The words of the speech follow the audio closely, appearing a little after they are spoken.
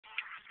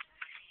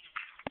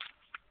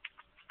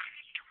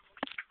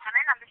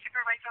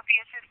will be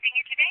assisting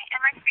you today.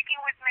 Am I speaking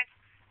with Ms.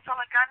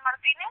 Soledad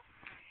Martinez?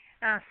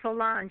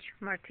 Solange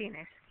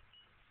Martinez.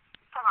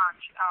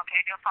 Solange. Okay,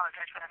 I do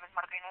apologize for that, Ms.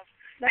 Martinez.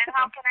 That's And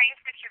how okay. can I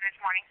assist you this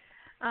morning?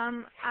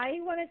 I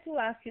wanted to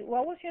ask you,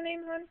 what was your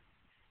name, hon?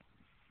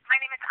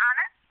 My name is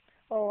Anna.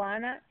 Oh,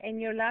 Anna.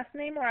 And your last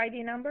name or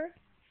ID number?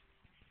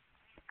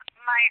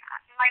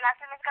 My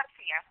last name is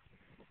Garcia.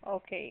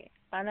 Okay,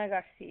 Ana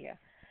Garcia.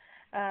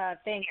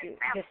 Thank Yes, you.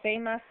 ma'am. The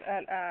same as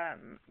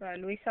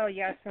Luisa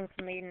Oyarzun's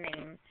maiden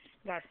name,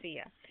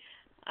 Garcia.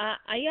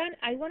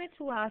 I wanted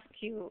to ask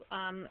you,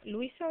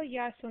 Luisa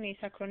Oyarzun is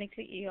a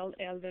chronically ill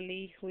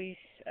elderly who is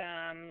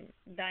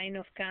dying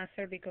of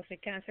cancer because the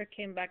cancer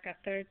came back a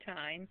third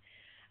time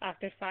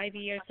after 5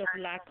 years of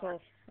lack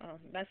of,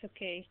 that's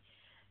okay,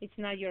 it's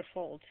not your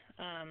fault.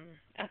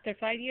 After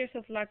 5 years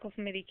of lack of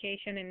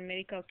medication and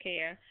medical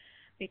care,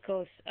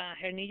 because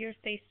her New York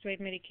State straight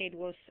Medicaid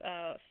was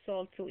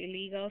sold to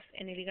illegals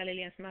and illegal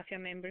aliens Mafia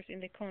members in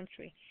the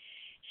country.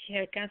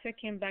 Her cancer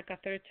came back a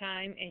third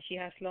time, and she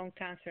has lung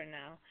cancer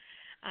now.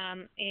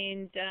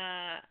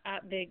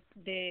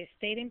 The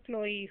state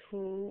employee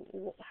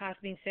who has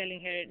been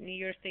selling her New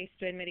York State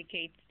straight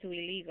Medicaid to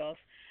illegals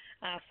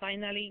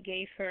finally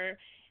gave her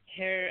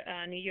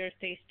New York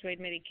State straight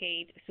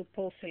Medicaid,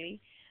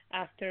 supposedly,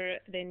 after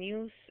the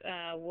news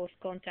was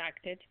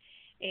contacted.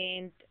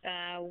 And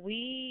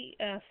we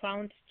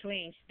found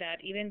strange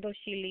that even though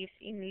she lives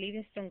in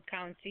Livingston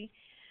County,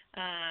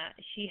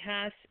 she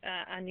has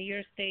a New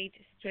York State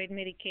straight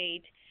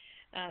Medicaid,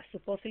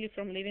 supposedly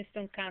from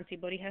Livingston County,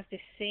 but it has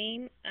the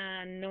same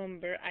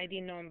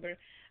ID number,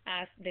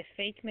 as the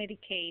fake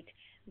Medicaid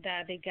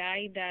that the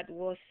guy that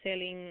was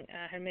selling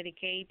her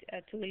Medicaid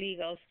to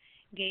illegals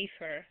gave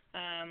her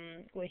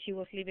when she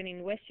was living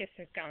in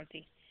Westchester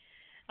County.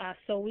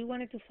 So we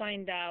wanted to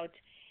find out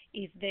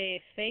if the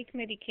fake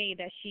Medicaid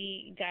that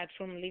she got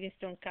from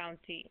Livingston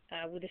County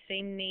with the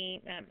same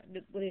name,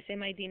 with the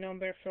same ID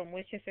number from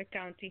Westchester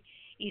County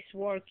is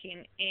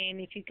working,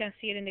 and if you can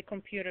see it in the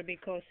computer,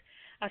 because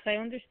as I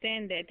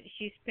understand it,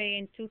 she's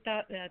paying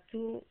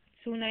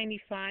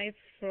 $2.95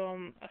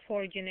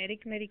 for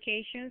genetic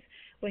medications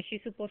when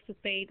she's supposed to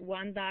pay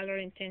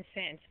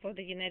 $1.10 for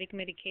the genetic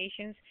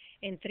medications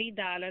and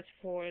 $3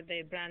 for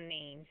the brand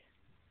names.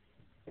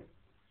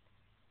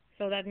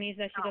 So that means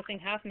that she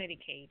doesn't have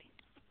Medicaid.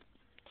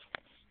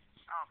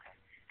 Okay.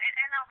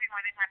 And I'll be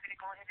more than happy to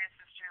go ahead and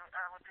assist you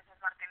with this, Ms.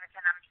 Martinez,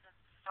 and I'm just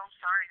so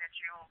sorry that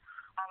you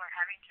all are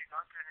having to go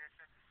through this.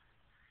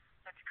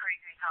 It's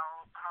crazy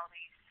how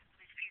these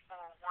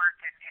people work,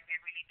 and they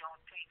really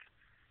don't take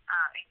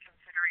in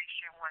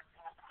consideration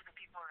who the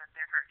people that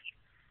they're hurting.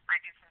 I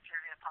do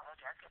sincerely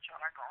apologize that you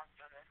all are going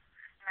through this.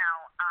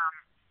 Now,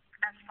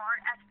 as far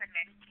as the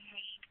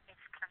Medicaid is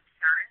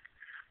concerned,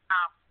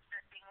 the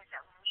thing is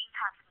that we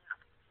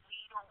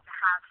don't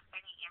have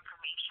any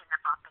information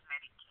about the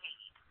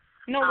Medicaid.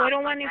 No, we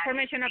don't want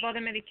information about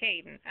the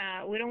Medicaid.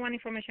 We don't want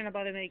information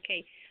about the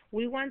Medicaid.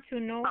 We want to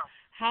know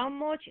how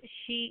much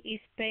she is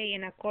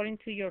paying according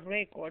to your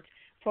records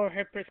for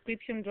her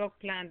prescription drug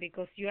plan,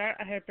 because you are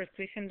her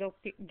prescription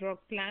drug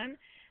plan,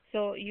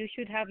 so you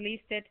should have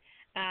listed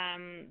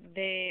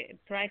the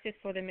prices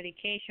for the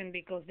medication,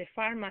 because the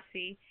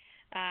pharmacy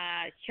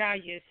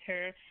charges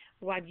her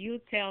what you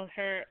tell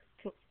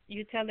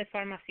the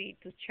pharmacy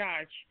to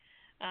charge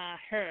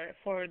her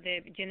for the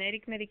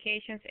genetic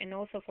medications and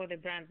also for the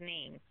brand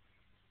name.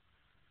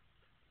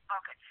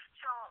 Okay.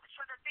 So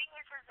the thing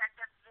is that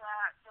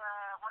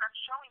what I'm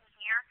showing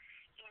here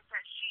is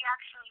that she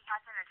actually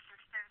has an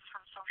assistance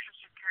from Social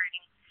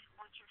Security,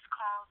 which is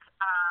called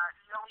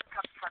low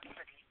income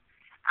subsidy.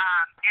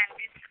 And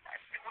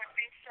what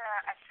this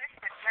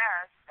assistance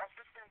does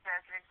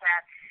is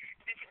that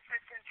this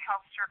assistance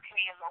helps her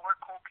pay a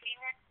lower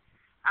co-payment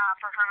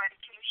for her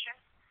medication.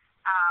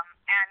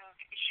 And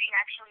she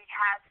actually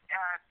has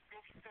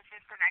this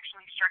assistance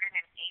actually started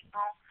in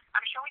April.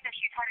 I'm showing that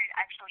she's had it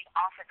actually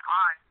off and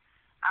on,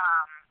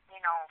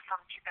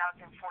 from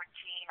 2014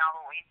 all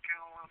the way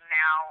through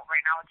now.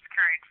 Right now it's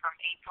current from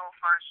April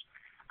 1st,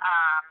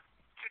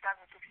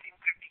 2016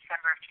 through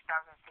December of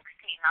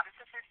 2016. Now this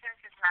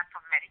assistance is not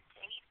from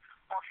Medicaid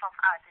or from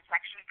us. It's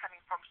actually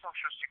coming from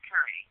Social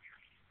Security.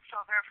 So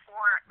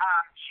therefore,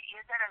 she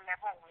is at a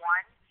level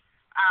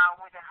 1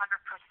 with 100%.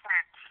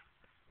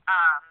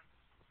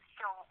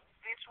 So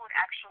this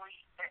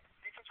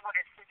is what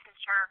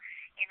assists her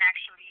in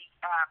actually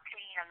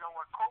paying a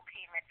lower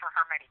co-payment for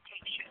her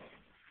medication.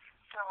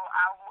 So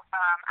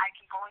I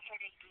can go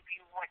ahead and give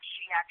you what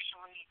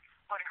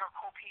her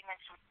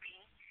co-payments would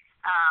be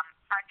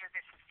under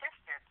this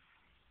assistance.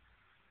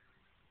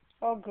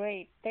 Oh,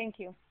 great. Thank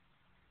you.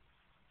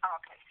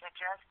 Okay, so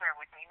just bear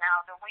with me.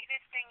 Now, the way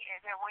this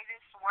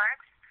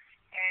works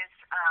is,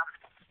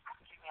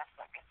 give me a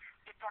second.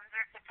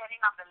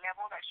 Depending on the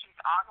level that she's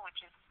on, which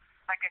is,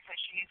 like I said,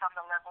 she is on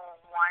the level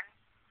 1,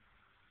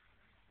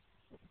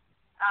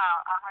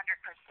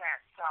 100%.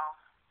 So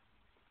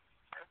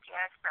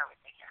just bear with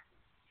me here.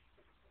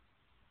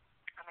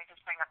 Let me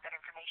just bring up that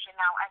information.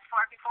 Now,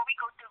 before we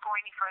go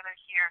any further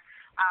here,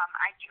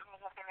 I do,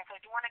 Ms. Martinez, I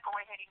do want to go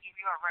ahead and give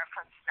you a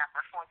reference number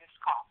for this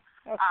call.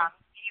 Okay.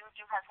 You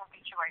do have something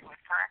to write with,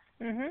 correct?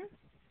 Mhm.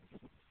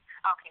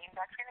 Okay, and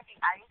that's going to be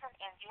I as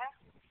in India,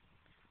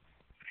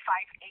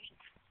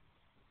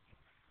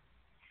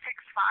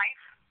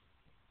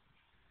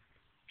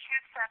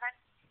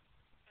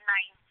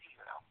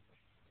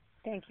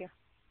 58652790. Thank you.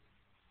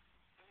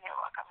 You're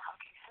welcome.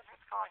 Okay, so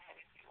let's go ahead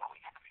and see what we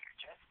have here.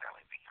 Just bear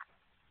with me.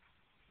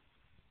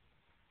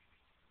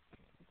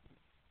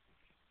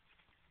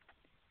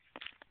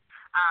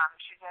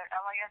 She's at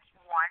LIS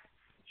 1.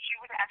 She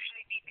would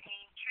actually be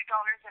paying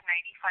 $2.95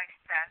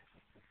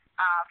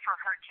 for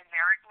her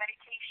generic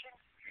medication.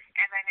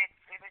 And then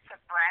if it's a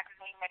brand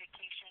name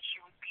medication, she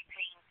would be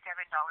paying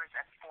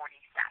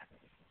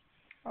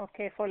 $7.40.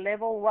 Okay, for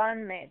level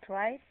 1 med,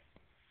 right?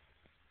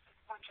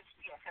 Which is,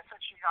 yes, that's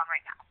what she's on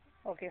right now.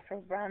 Okay,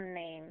 for brand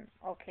name.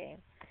 Okay.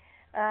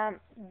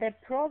 The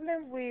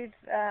problem with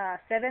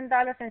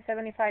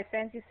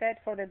 $7.75 you said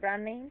for the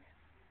brand names?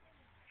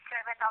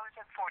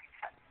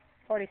 $7.40.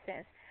 40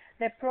 cents.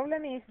 The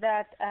problem is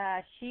that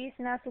she's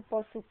not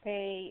supposed to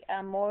pay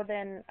more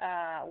than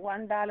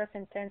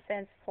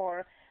 $1.10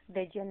 for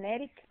the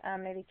generic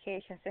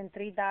medications and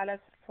 $3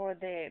 for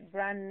the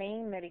brand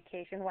name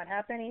medication. What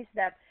happened is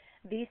that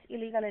this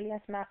illegal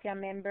aliens mafia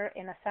member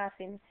and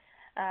assassin,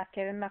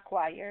 Kevin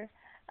McGuire,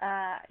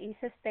 is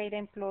a state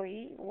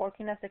employee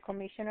working as the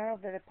commissioner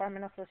of the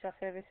Department of Social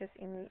Services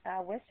in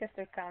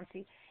Westchester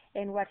County.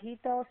 And what he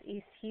does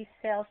is he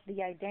sells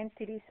the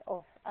identities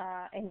of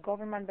and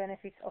government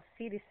benefits of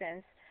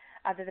citizens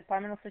at the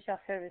Department of Social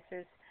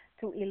Services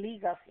to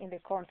illegals in the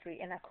country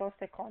and across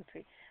the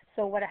country.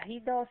 So what he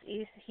does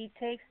is he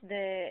takes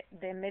the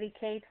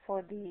Medicaid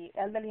for the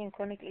elderly and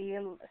chronically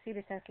ill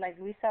citizens like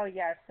Luisa or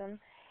Yarson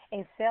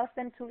and sells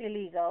them to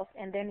illegals,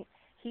 and then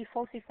he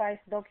falsifies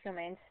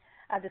documents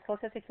at the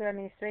Social Security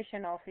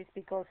Administration office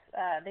because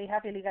they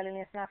have illegal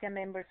aliens mafia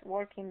members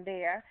working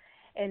there,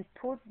 and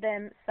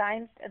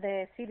sign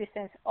the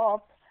citizens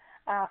up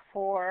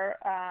for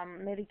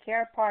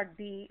Medicare Part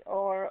B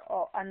or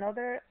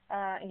another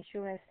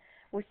insurance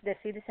which the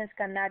citizens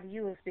cannot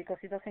use because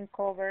it doesn't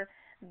cover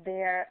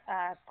their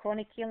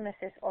chronic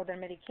illnesses or their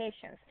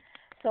medications.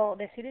 So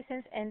the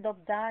citizens end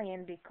up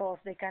dying because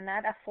they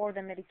cannot afford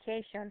the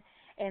medication,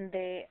 and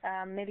the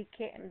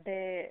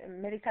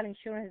medical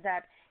insurance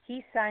that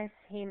he signs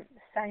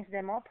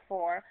them up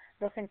for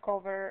doesn't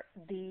cover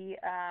the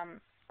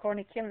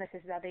chronic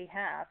illnesses that they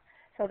have.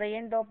 So they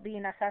end up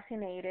being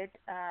assassinated,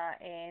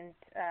 and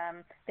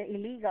the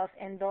illegals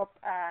end up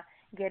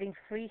getting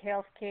free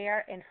health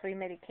care and free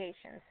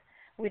medications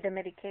with the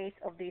Medicaid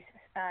of these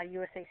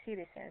USA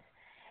citizens.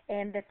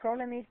 And the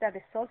problem is that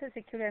the Social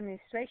Security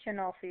Administration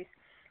office,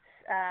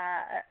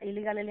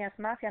 illegal aliens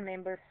mafia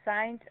members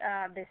signed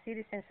the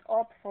citizens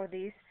up for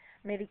this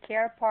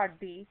Medicare Part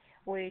B,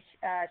 which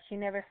she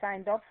never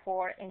signed up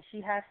for, and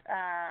she has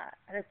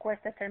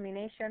requested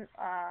termination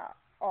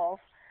of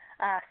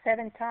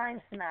 7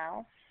 times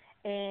now.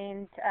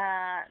 And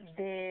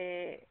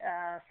the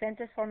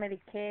Centers for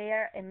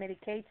Medicare and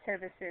Medicaid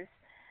Services,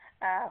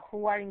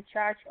 who are in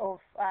charge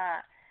of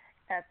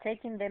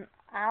taking the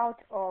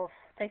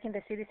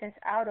citizens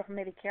out of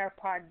Medicare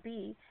Part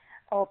B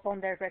upon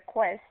their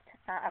request,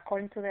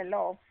 according to the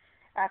law,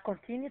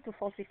 continue to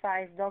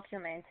falsify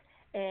documents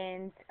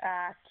and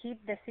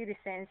keep the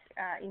citizens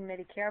in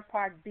Medicare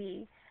Part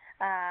B.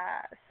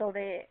 So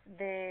the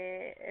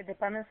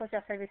Department of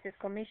Social Services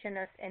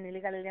commissioners and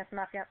illegal aliens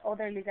mafia,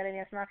 other illegal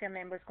aliens mafia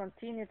members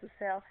continue to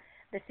sell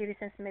the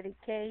citizens'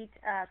 Medicaid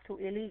to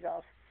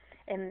illegals,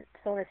 and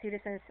so the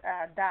citizens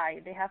die.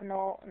 They have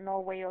no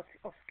way of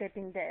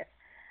escaping death.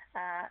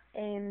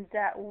 And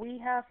we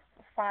have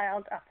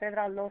filed a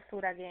federal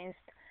lawsuit against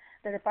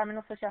the Department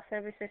of Social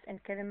Services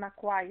and Kevin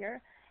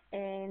McGuire,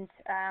 and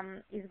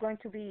is going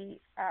to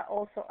be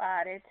also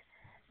added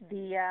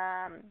the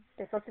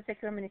Social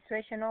Security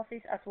Administration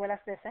office as well as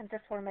the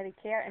Centers for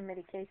Medicare and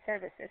Medicaid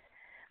Services,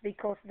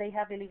 because they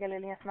have illegal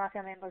aliens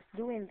mafia members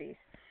doing this.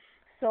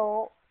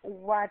 So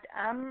what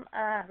I'm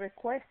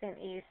requesting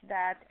is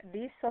that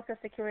this Social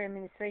Security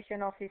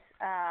Administration office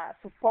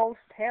supposed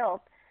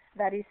help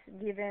that is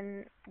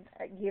given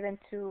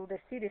to the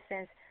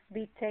citizens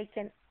be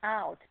taken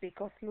out,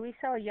 because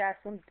Luisa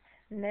Oyarzun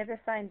never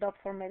signed up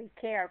for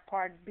Medicare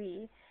Part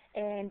B,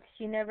 and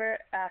she never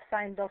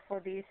signed up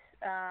for this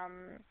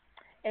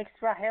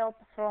extra help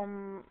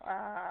from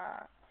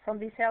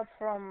this help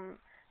from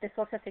the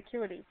Social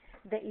Security.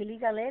 The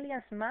illegal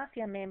aliens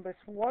mafia members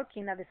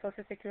working at the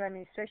Social Security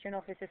Administration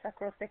offices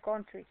across the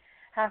country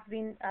have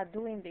been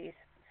doing this,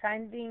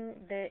 signing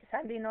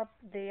up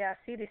the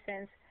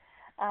citizens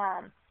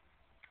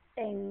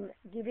and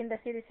giving the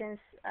citizens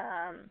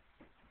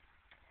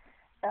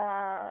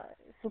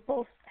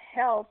supposed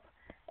help,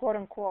 quote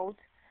unquote,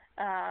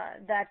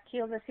 that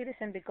kill the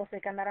citizen because they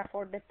cannot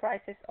afford the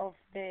prices of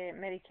the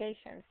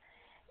medications.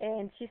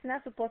 And she's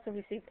not supposed to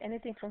receive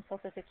anything from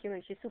Social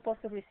Security. She's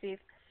supposed to receive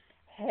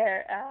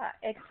her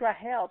extra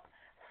help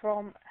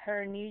from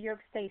her New York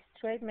State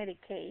Straight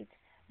Medicaid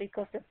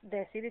because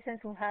the citizens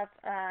who have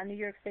New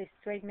York State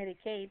straight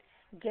Medicaid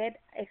get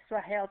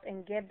extra help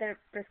and get their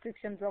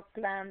prescription drug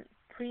plan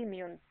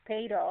premium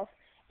paid off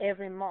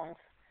every month.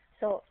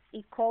 So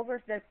it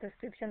covers their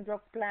prescription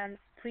drug plan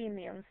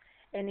premiums,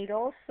 and it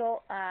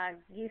also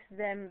gives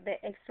them the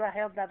extra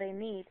help that they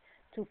need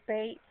to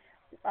pay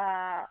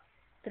uh,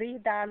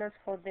 $3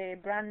 for the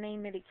brand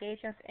name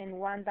medications and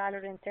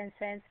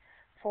 $1.10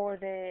 for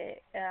the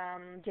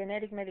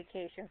generic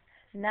medications,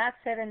 not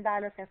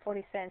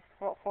 $7.40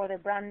 for the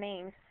brand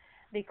names,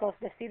 because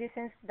the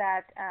citizens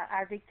that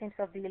are victims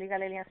of the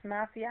illegal aliens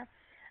mafia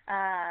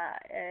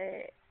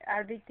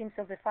are victims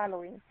of the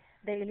following.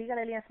 The illegal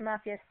aliens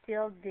mafia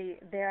steal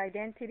their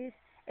identities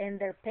and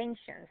their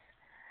pensions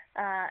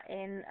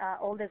and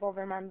all the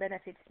government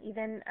benefits,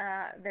 even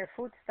their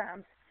food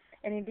stamps.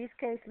 And in this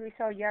case,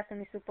 Luisa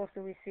Oyarzun is supposed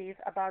to receive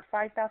about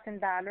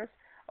 $5,000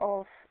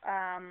 of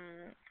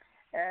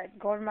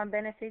government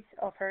benefits,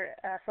 of her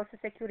Social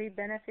Security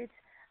benefits,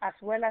 as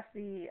well as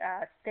the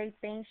state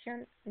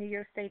pension, New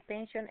York State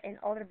pension, and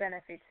other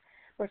benefits.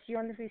 But she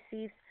only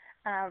receives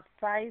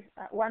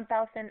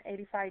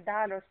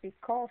 $1,085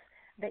 because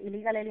the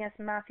illegal aliens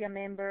mafia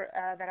member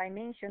that I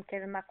mentioned,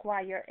 Kevin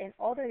McGuire, and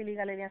other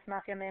illegal aliens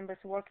mafia members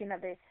working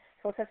at the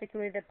Social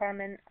Security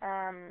Department,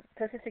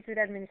 Social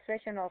Security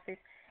Administration Office,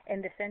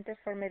 and the Centers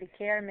for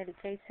Medicare and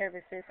Medicaid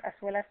Services, as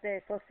well as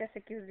the Social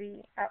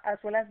Security, as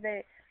well as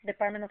the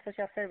Department of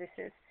Social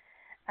Services,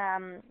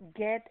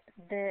 get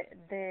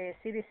the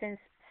citizens,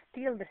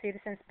 steal the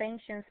citizens'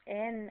 pensions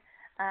and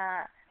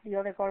the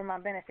other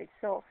government benefits.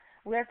 So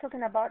we are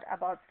talking about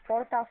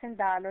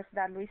 $4,000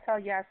 that Luisa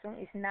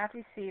Oyarzun is not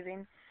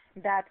receiving,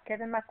 that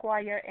Kevin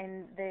McGuire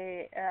and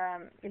the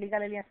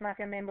illegal aliens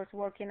mafia members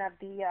working at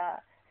the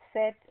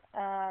said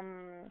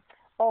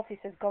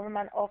offices,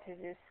 government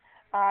offices,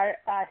 are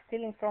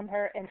stealing from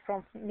her and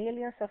from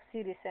millions of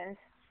citizens.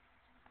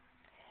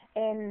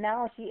 And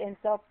now she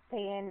ends up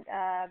paying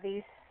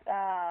these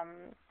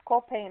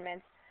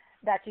co-payments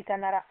that she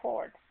cannot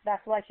afford.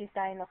 That's why she's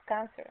dying of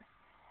cancer.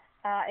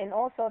 And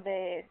also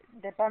the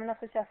Department of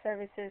Social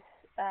Services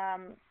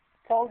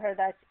told her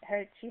that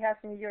she has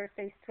New York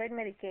State straight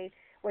Medicaid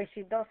when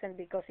she doesn't,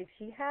 because if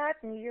she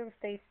had New York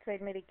State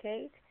straight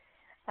Medicaid,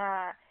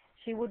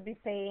 she would be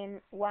paying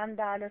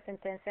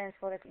 $1.10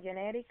 for the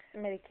generics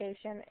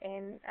medication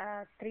and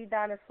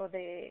 $3 for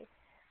the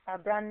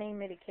brand name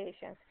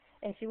medications.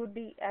 And she would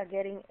be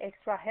getting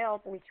extra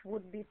help, which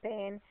would be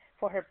paying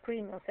for her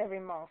premiums every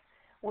month,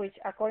 which,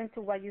 according to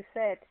what you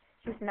said,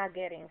 she's not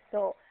getting.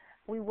 So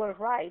we were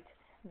right.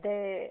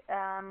 The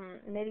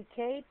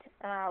Medicaid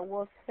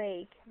was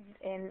fake,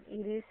 and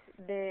it is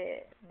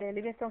the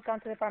Livingston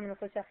County Department of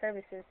Social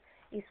Services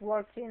is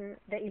working,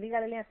 the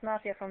illegal aliens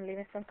mafia from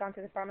Livingston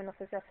County Department of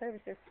Social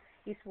Services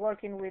is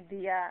working with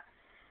the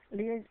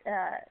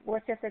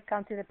Westchester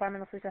County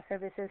Department of Social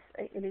Services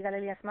illegal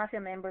aliens mafia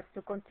members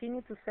to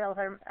continue to sell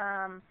her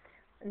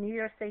New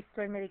York State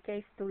straight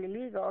Medicaid to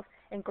illegals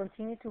and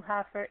continue to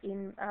have her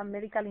in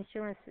medical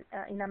insurance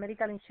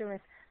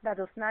that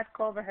does not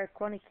cover her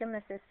chronic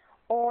illnesses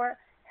or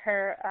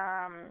her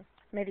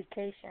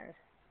medications.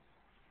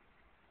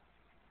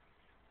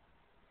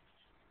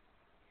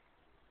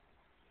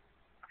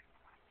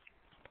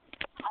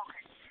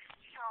 Okay.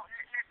 So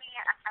let me,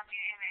 I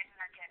mean, and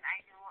again, I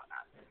know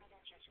it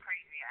is just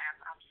crazy.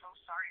 I'm so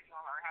sorry you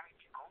all are having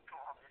to go through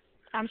all this.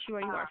 I'm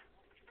sure you are.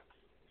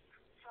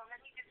 So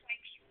let me just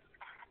make sure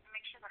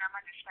that I'm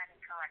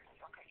understanding correctly.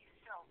 Okay.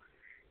 So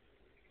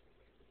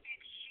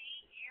did she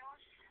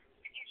use,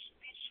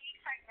 did she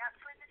sign up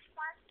for this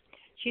plan?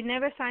 She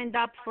never signed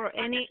up for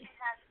any.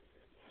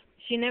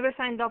 She never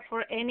signed up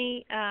for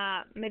any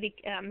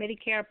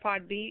Medicare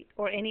Part B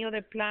or any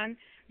other plan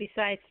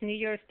besides New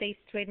York State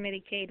straight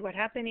Medicaid. What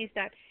happened is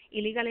that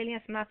illegal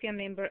aliens mafia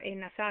member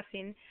and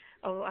assassin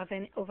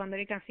of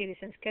American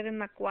citizens, Kevin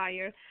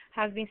McGuire,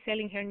 has been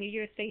selling her New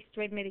York State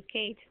straight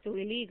Medicaid to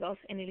illegals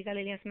and illegal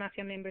aliens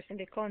mafia members in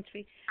the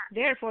country.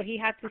 Therefore, he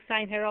had to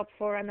sign her up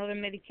for another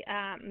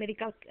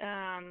medical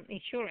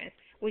insurance,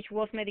 which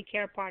was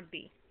Medicare Part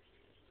B.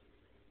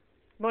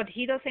 But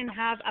he doesn't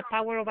have a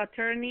power of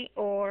attorney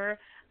or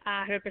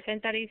a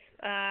representative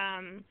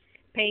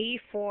payee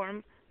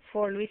form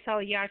for Luisa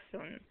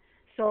Oyarzun.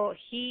 So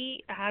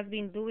he has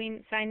been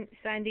doing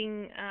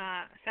signing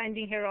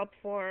her up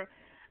for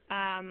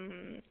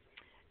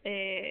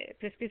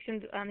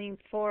prescription,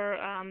 for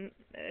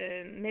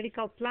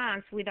medical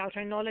plans without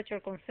her knowledge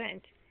or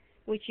consent,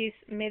 which is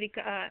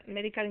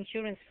medical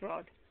insurance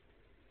fraud.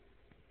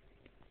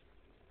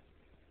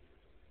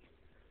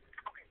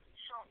 Okay.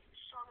 So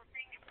the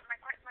thing, my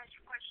question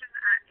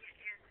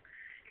is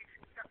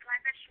the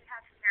plan that she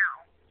has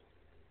now,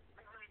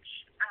 which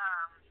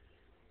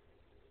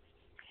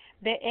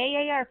The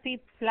AARP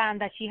plan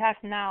that she has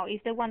now is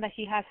the one that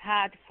she has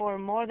had for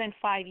more than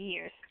 5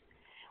 years.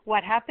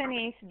 What happened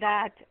is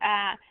that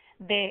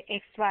the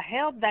extra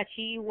help that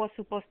she was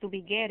supposed to be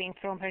getting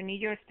from her New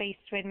York State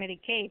straight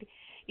Medicaid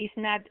is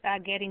not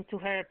getting to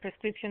her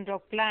prescription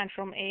drug plan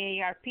from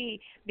AARP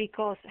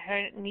because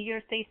her New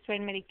York State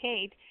straight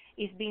Medicaid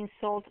is being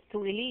sold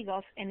to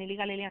illegals and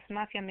illegal aliens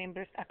mafia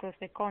members across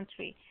the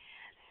country.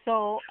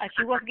 So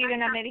she was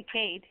given a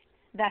Medicaid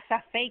that's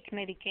a fake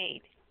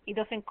Medicaid. It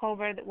doesn't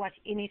cover what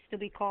it needs to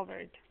be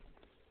covered.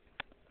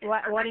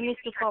 What it needs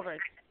to cover.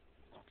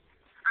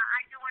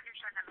 I do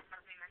understand that, Ms.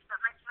 Martinez, but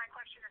my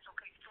question is,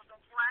 okay, so the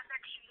plan that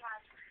she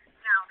has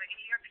now, the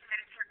AARP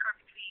Medicare Part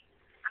B,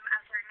 I'm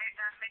sorry,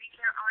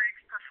 Medicare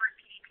RX Preferred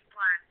PDP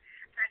plan,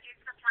 that is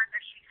the plan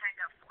that she signed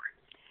up for.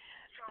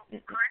 So,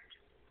 correct?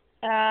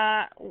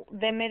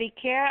 The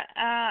Medicare,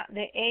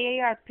 the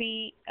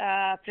AARP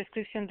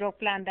prescription drug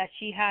plan that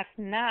she has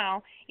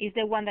now is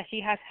the one that she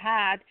has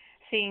had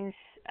since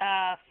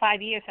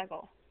 5 years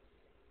ago.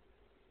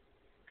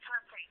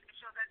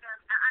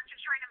 I'm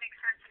just trying to make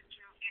sense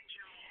into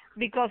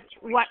because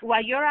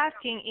what you're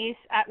asking is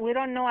we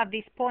don't know at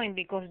this point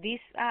because this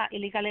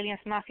illegal aliens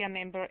mafia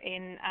member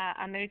and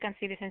American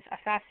citizens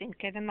assassin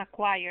Kevin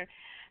McGuire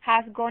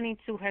has gone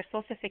into her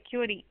Social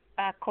Security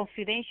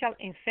confidential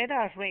and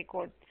federal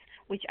records,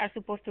 which are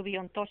supposed to be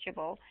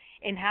untouchable,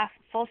 and have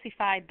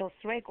falsified those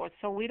records.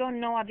 So we don't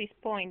know at this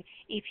point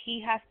if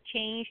he has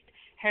changed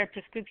her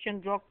prescription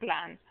drug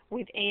plan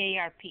with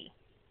AARP.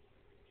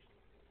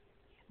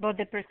 But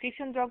the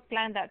prescription drug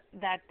plan that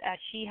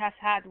she has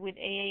had with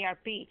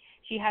AARP,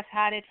 she has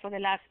had it for the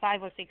last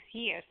 5 or 6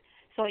 years.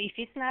 So if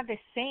it's not the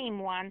same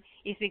one,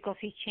 it's because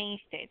he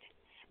changed it.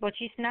 But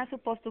she's not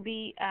supposed to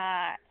be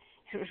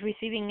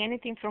receiving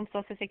anything from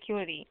Social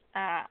Security,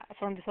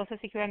 from the Social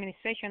Security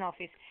Administration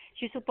office.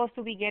 She's supposed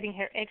to be getting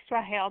her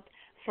extra help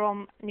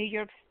from New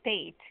York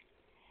State.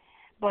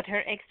 But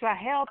her extra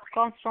help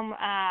comes from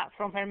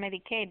her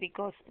Medicaid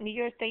because New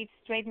York State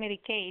straight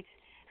Medicaid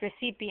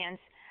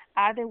recipients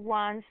are the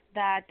ones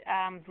that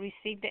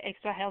receive the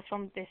extra help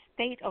from the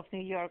state of New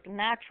York,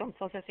 not from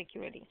Social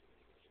Security.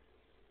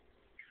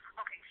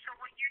 Okay, so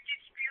what you're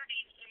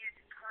disputing is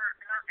her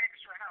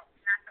extra help,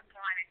 not the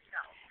plan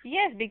itself.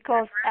 Yes,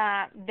 because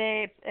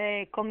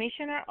the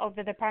commissioner of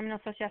the Department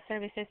of Social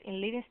Services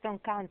in Livingston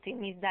County,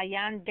 Ms.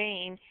 Diane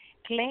Dane,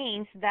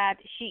 claims that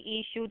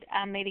she issued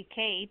a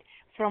Medicaid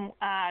from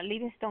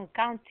Livingston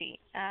County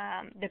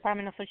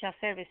Department of Social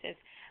Services.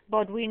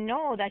 But we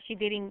know that she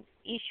didn't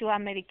issue a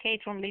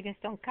Medicaid from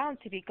Livingston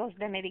County because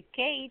the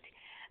Medicaid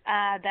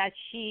that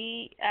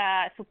she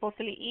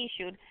supposedly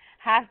issued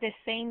has the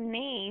same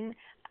name,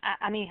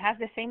 has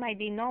the same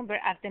ID number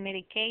as the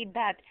Medicaid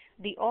that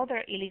the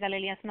other illegal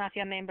aliens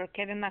mafia member,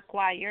 Kevin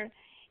McGuire,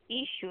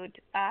 issued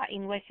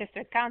in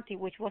Westchester County,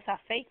 which was a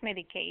fake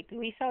Medicaid.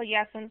 Louisa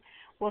Jackson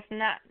was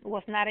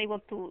not able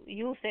to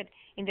use it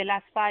in the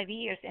last 5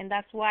 years, and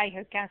that's why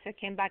her cancer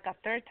came back a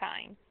third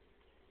time.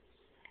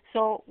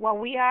 So what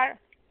we are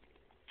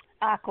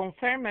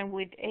confirming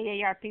with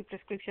AARP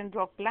prescription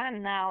drug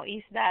plan now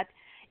is that,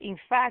 in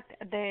fact,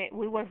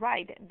 we were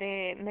right.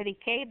 The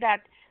Medicaid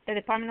that the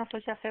Department of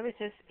Social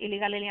Services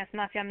Illegal Aliens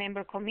Mafia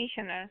member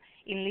commissioner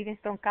in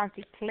Livingston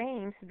County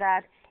claims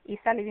that is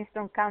a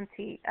Livingston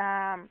County,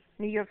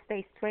 New York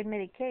State straight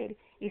Medicaid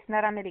is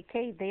not a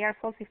Medicaid. They are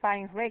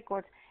falsifying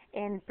records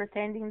and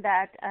pretending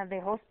that the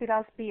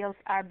hospital's bills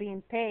are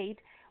being paid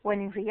when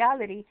in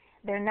reality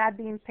they're not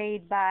being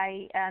paid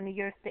by New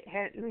York State,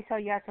 Louisa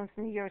Jackson's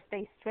New York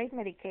State straight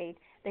Medicaid.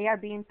 They are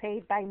being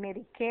paid by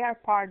Medicare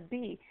Part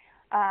B,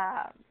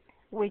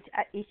 which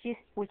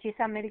is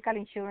a medical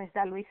insurance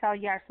that Louisa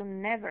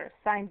Jackson never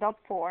signed up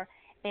for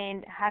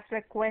and has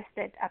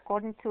requested,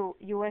 according to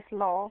U.S.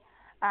 law,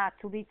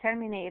 to be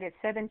terminated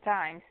 7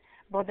 times.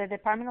 But the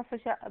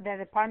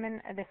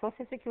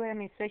Social Security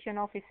Administration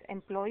office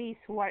employees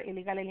who are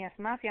illegal aliens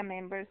mafia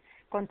members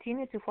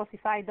continue to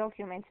falsify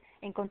documents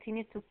and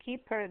continue to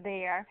keep her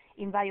there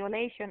in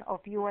violation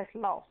of U.S.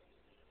 law.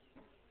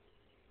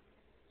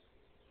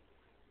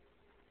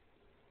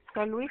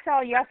 So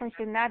Louisa Jackson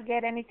should not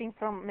get anything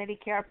from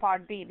Medicare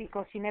Part B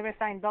because she never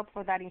signed up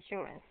for that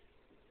insurance.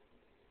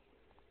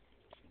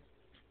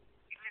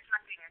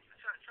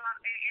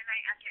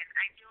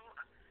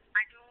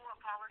 I do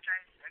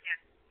apologize again,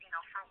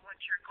 for what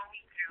you're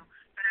going through,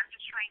 but I'm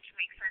just trying to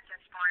make sense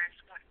as far as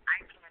what I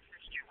can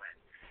assist you with.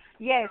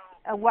 Yes,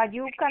 what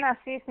you can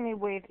assist me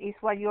with is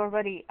what you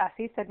already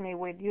assisted me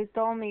with. You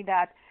told me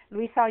that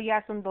Louisa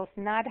Jackson does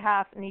not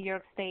have New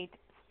York State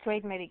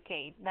straight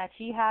Medicaid, that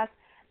she has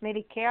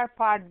Medicare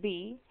Part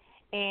B,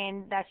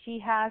 and that she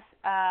has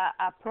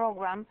a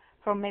program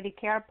from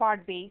Medicare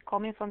Part B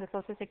coming from the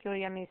Social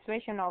Security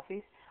Administration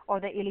office or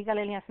the illegal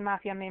aliens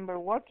mafia member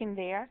working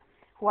there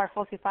who are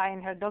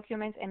falsifying her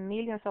documents and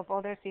millions of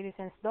other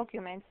citizens'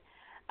 documents,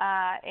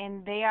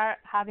 and they are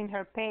having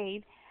her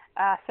paid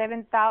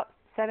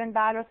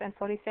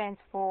 $7.40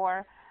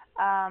 for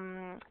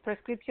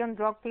prescription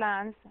drug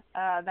plans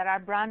that are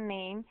brand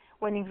name,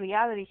 when in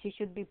reality she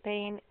should be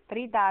paying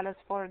 $3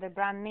 for the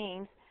brand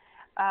names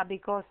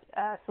because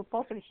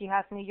supposedly she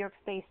has New York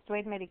State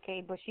straight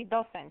Medicaid, but she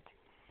doesn't.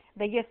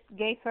 They just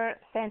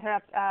sent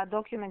her a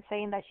document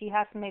saying that she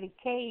has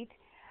Medicaid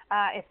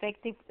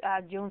effective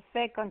June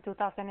 2nd,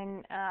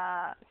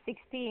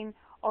 2016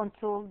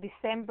 until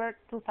December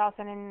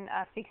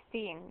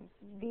 2016,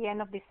 the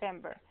end of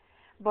December.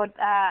 But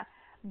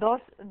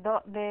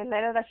The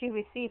letter that she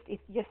received is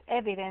just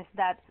evidence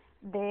that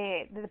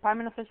the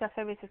Department of Social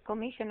Services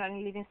Commissioner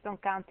in Livingston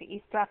County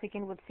is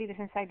trafficking with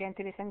citizens'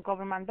 identities and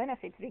government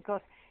benefits,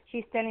 because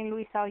she's telling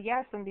Louisa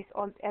Oyarson, this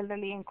old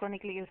elderly and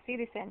chronically ill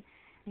citizen,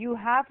 you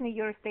have New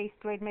York State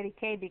straight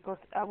Medicaid because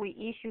we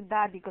issued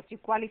that because you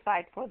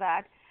qualified for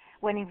that,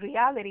 when in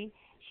reality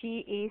she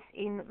is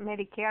in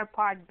Medicare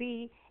Part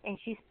B and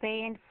she's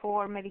paying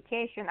for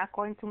medication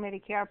according to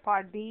Medicare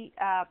Part B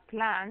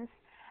plans.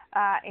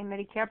 And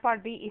Medicare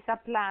Part B is a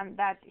plan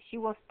that she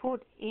was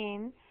put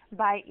in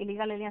by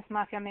illegal aliens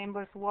mafia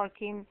members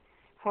working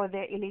for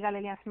the illegal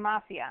aliens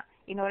mafia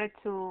in order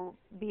to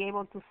be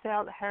able to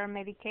sell her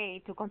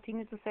Medicaid, to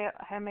continue to sell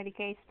her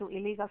Medicaid to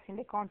illegals in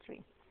the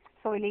country.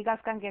 So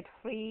illegals can get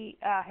free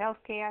health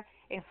care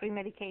and free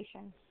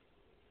medication,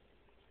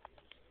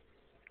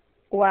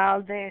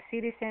 while the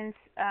citizens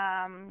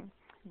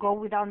go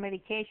without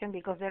medication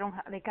because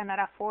they cannot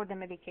afford the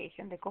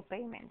medication, the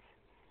copayments,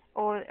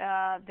 or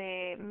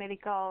the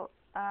medical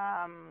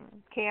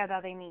care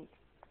that they need.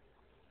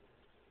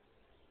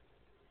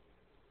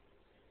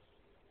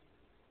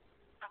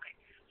 Okay.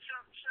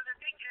 So the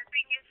thing is,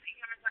 Ms.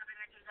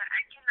 Martinez, is that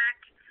I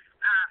cannot.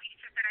 You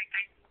said that I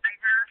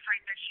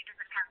verified that she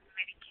doesn't have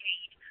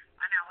Medicaid.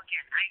 Now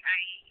again,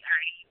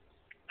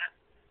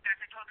 as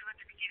I told you at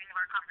the beginning of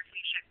our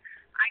conversation,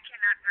 I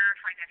cannot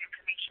verify that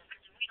information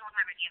because we don't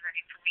have any of that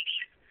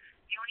information.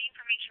 The only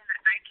information that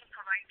I can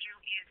provide you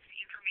is the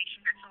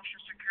information that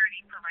Social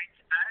Security provides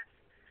us,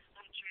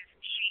 which is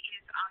she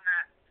is on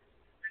the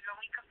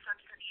low-income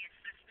subsidy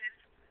assistance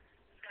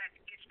that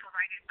is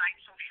provided by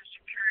Social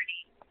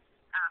Security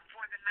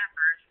for the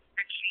members,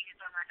 and she is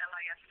on the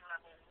LIS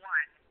level 1.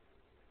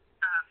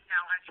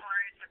 Now, as far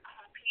as the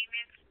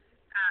co-payments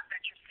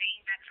that you're saying,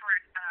 that's for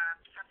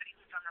somebody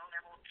who's on the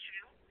level 2.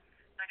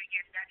 But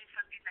again, that is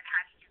something that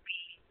has to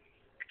be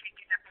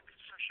taken up with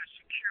Social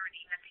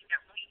Security, nothing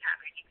that we have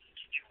anything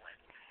to do with.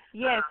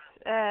 Yes,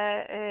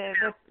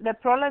 the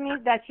problem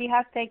is that she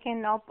has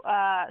taken up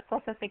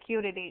Social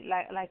Security,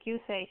 like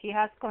you say. She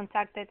has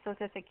contacted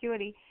Social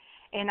Security,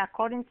 and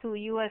according to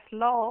U.S.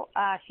 law,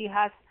 she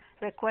has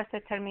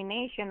requested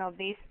termination of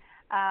this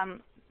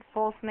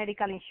false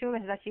medical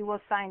insurance that she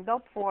was signed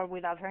up for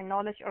without her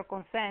knowledge or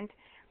consent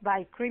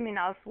by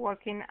criminals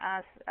working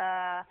as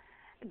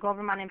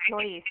government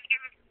employees. I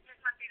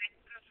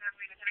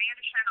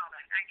understand all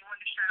that. I do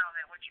understand all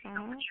that. What you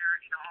know, what you're,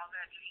 all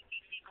the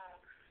illegal,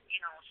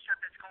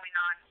 stuff that's going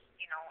on,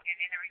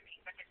 and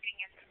everything. But the thing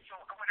is, so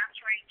what I'm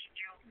trying to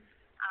do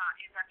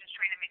is I'm just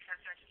trying to make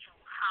sense as to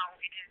how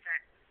it is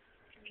that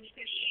she's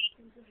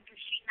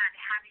not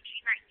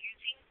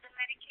using the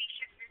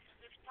medication,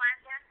 this plan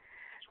then?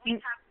 Because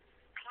we have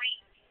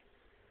claims,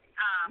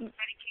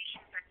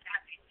 medications that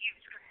have been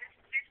used. Because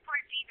this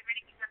Part D, the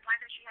plan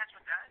that she has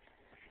with us,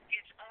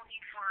 is only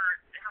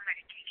for her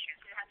medications.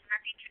 It has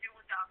nothing to do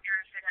with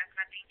doctors. It has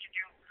nothing to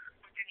do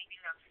with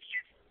anything else. It's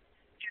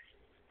just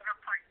her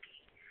Part D.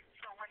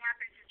 So what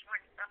happens is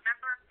when a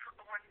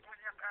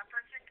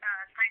person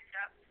signs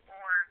up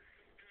for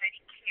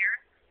Medicare,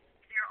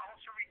 they're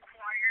also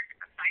required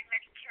by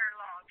Medicare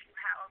law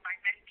or by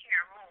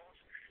Medicare rules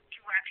to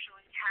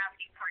actually have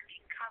a Part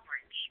D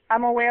coverage.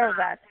 I'm aware of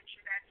that. Which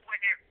that's when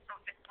they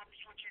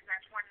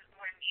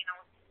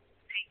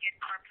get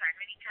Aarp.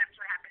 Many times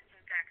what happens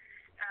is that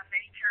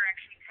Medicare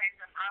actually signs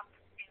them up,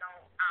 and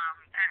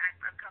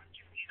I've come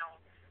to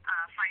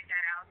find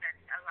that out that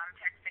a lot of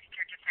times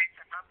Medicare just signs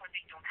them up when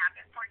they don't have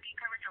that Part D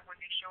coverage, or when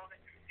they show that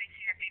they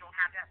see that they don't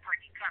have that Part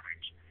D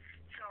coverage.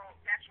 So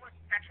that's what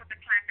the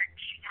plan that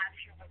she has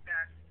here with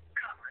the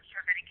covers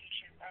her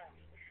medication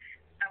only.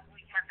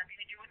 We have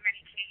nothing to do with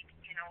Medicaid.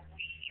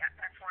 We as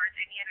far as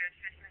any other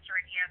assistance or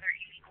any other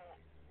illegal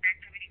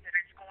activities that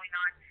is going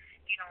on,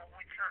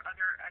 with her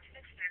other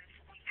assistants,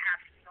 we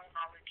have no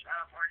knowledge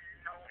of or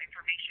no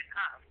information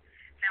of.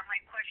 Now, my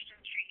question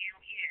to you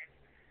is,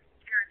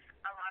 there's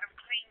a lot of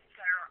claims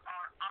that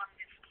are on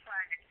this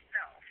plan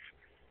itself.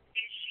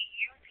 Is she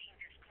using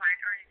this plan,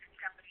 or is it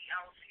somebody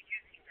else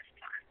using this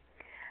plan?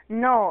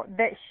 No,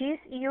 that she's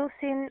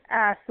using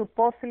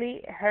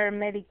supposedly her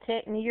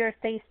Medicaid, New York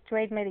State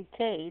straight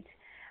Medicaid,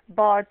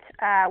 but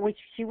which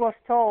she was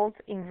told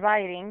in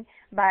writing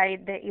by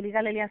the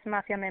illegal aliens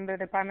mafia member,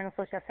 Department of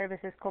Social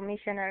Services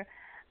Commissioner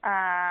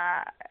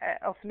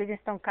of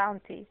Livingston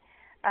County,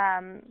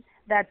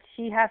 that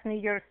she has New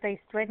York State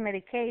straight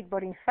Medicaid,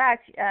 but in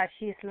fact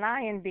she's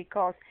lying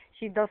because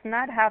she does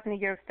not have New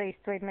York State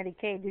straight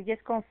Medicaid. You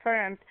just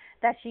confirmed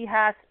that she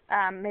has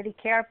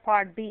Medicare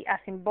Part B as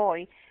in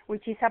boy,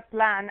 which is a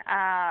plan,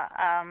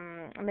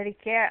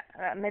 Medicare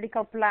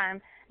medical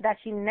plan that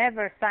she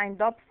never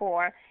signed up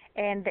for,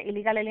 and the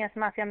illegal aliens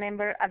mafia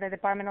member at the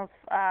Department of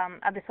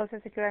at the Social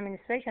Security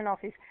Administration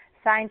office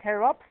signed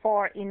her up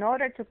for in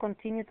order to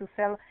continue to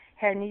sell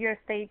her New York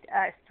State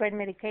straight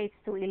Medicaid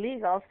to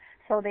illegals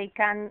so they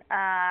can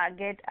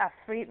get a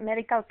free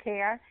medical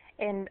care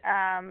and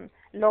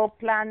low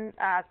plan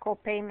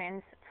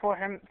co-payments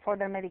for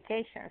their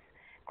medications,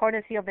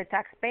 courtesy of the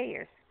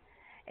taxpayers.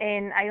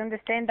 And I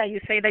understand that you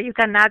say that you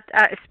cannot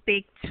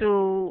speak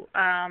to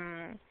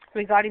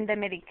regarding the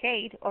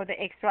Medicaid or the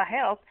extra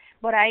help,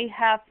 but I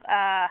have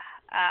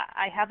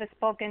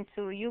spoken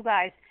to you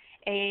guys,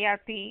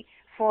 AARP,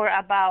 for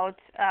about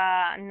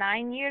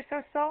 9 years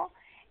or so,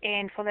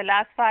 and for the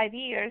last 5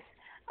 years,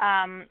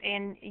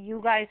 and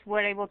you guys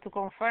were able to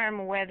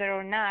confirm whether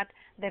or not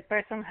the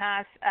person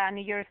has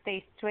New York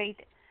State straight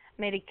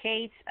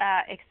Medicaid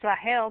extra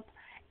help,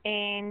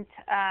 and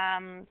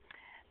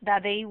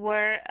that they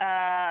were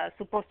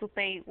supposed to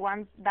pay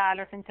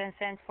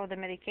 $1.10 for the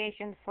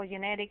medication for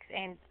genetics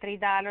and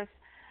 $3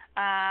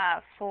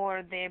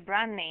 for the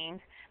brand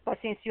names. But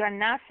since you are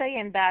not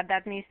saying that,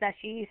 that means that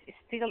she is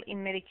still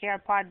in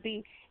Medicare Part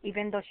B,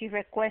 even though she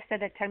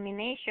requested a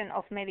termination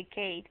of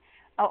Medicaid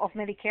of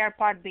Medicare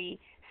Part B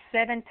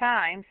 7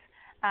 times.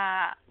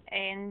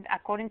 And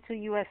according to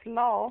U.S.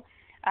 law,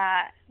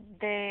 uh,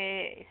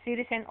 the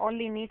citizen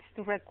only needs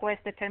to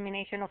request the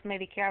termination of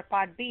Medicare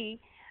Part B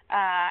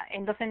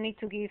and doesn't need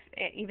to give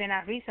even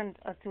a reason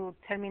to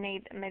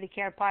terminate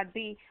Medicare Part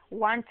B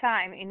 1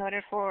 time in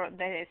order for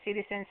the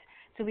citizens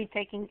to be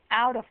taken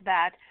out of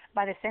that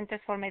by the Centers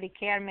for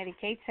Medicare and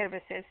Medicaid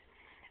Services,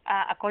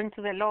 according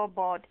to the law.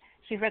 But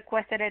she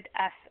requested it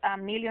as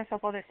millions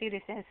of other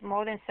citizens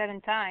more than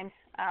 7 times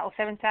or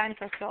 7 times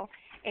or so,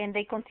 and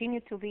they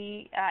continue to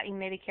be in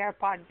Medicare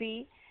Part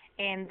B,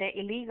 and the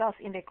illegals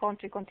in the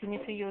country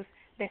continue to use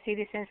the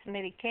citizens'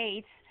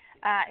 Medicaids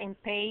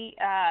and pay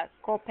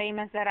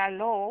co-payments that are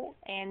low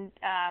and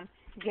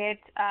get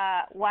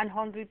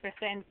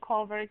 100%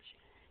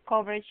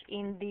 coverage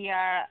in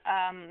their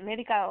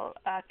medical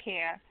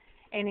care,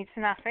 and it's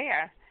not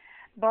fair.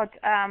 But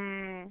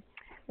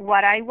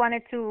what I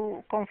wanted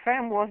to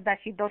confirm was that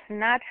she does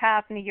not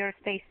have New York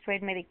State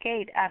straight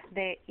Medicaid, as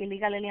the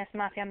illegal aliens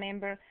mafia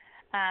member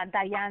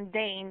Diane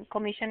Dane,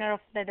 commissioner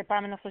of the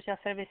Department of Social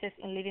Services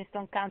in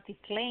Livingston County,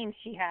 claims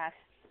she has.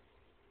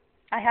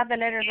 I have the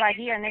letters right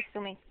here next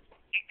to me.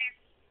 It is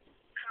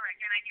correct,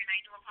 and again, I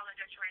do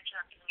apologize for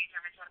interrupting you,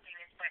 Ms.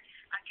 Martinez, but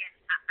again,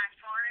 as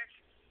far as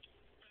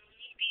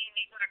me being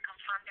able to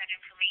confirm that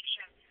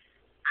information,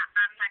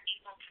 I'm not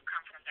able to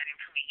confirm that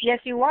information.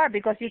 Yes, you are,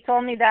 because you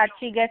told me that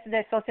she gets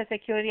the Social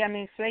Security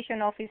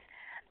Administration office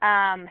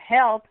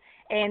help,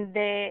 and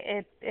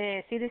the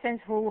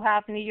citizens who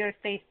have New York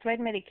State straight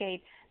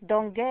Medicaid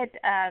don't get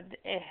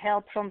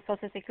help from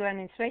Social Security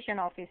Administration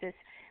offices.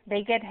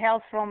 They get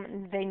help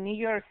from the New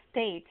York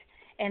State,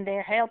 and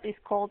their help is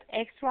called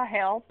extra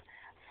help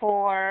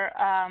for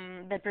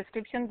the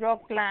prescription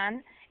drug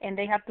plan, and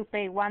they have to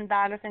pay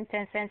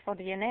 $1.10 for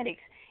the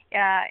genetics.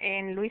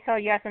 And Luisa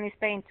Oyarson is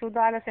paying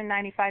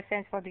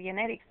 $2.95 for the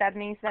genetics. That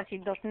means that she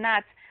does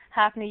not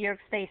have New York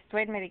State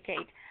straight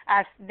Medicaid,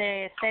 as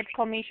the state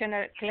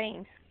commissioner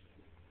claims.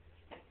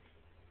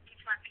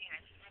 Ms.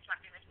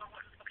 Martinez, but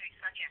okay,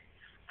 so again,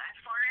 as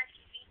far as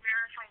me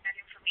verifying that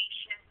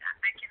information,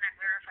 I cannot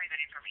verify that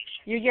information.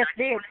 You just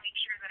did. I want to make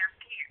sure that I'm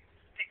clear.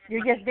 You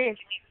just did.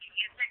 Give me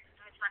a second,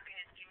 Ms.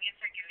 Martinez, give me a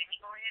second. Let me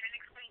go ahead and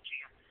explain to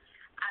you.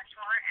 As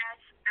far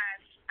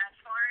as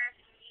far as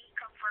me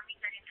confirming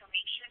that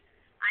information,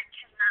 I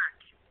cannot,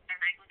 and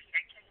I repeat,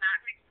 I cannot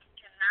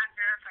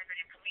verify that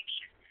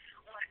information.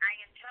 What I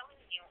am telling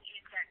you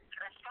is that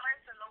as far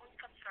as the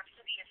low-income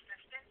subsidy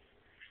assistance,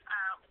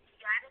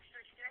 that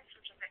assistance,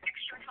 which is the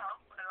extra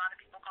help, a lot of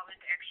people call it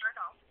the extra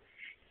help,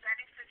 that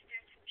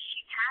assistance,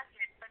 she has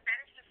it, but that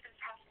assistance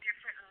has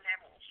different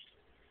levels.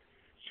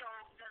 So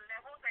the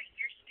level that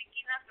you're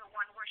speaking of, the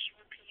one where she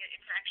would pay,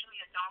 it's actually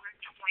 $1.20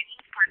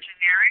 for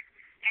generic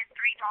and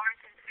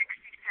 $3.60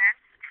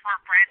 for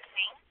brand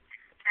name.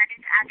 That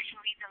is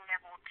actually the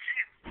level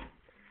 2.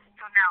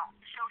 So now,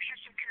 Social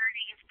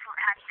Security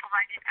has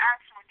provided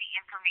us with the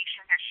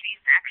information that she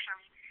is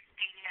actually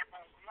a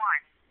level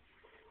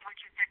 1,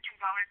 which is the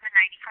 $2.95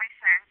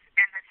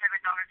 and the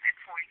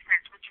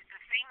 $7.40, which is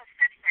the same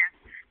assistance,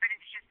 but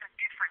it's just a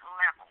different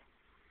level.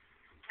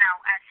 Now,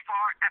 as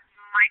far as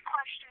my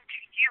question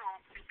to you,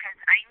 because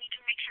I need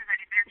to make sure that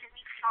if there's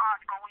any fraud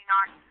going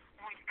on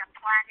with the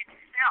plan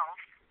itself,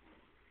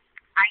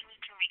 I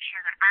need to make sure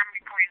that I'm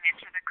reporting it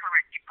to the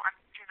correct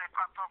to the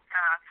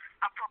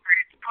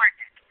appropriate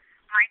department.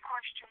 My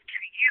question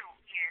to you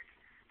is,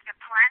 the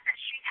plan that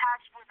she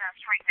has with us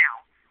right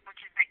now, which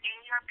is the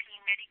AARP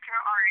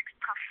Medicare RX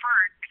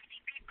Preferred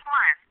PDP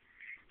plan,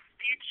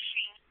 did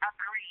she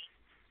agree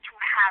to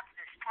have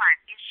this plan?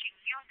 Is she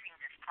using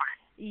this plan?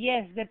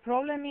 Yes, the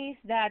problem is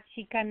that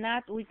we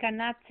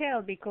cannot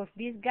tell, because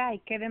this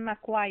guy, Kevin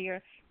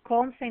McGuire,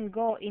 comes and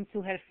goes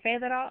into her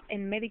federal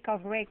and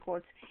medical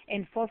records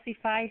and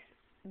falsifies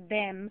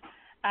them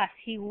as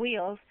he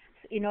wills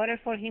in order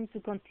for him to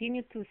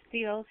continue to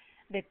steal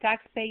the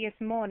taxpayers'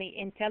 money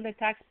and tell the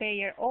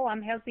taxpayer, oh,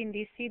 I'm helping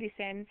this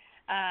citizen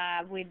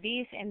with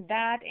this and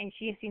that, and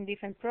she is in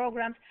different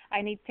programs.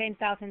 I need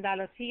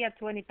 $10,000 here,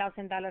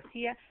 $20,000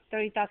 here,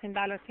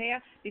 $30,000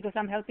 here, because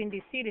I'm helping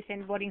this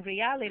citizen. But in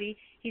reality,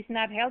 he's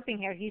not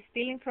helping her. He's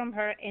stealing from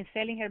her and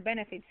selling her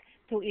benefits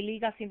to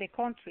illegals in the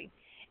country.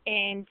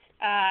 And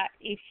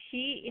if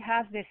she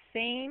has the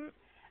same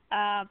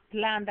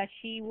plan that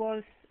she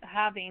was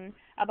having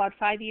about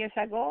 5 years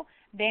ago,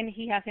 then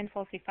he hasn't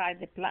falsified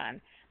the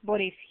plan.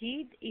 But if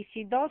he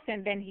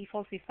doesn't, then he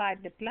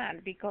falsified the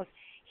plan because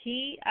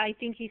I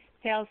think he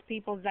tells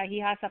people that he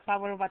has a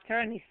power of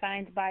attorney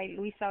signed by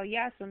Luisa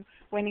Oyarzun,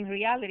 when in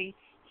reality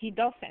he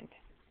doesn't.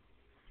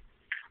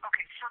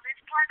 Okay, so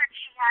this plan that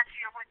she has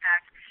here with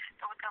us,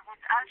 with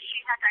us, she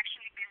has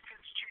actually been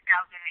since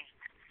 2008.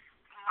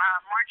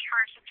 March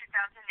 1st of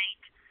 2008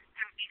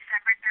 through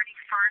December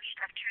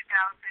 31st of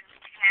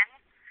 2010,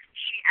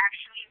 she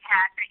actually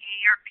had the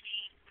ARP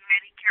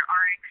Medicare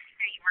RX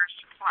Savers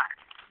Plus.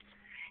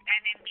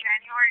 And in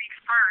January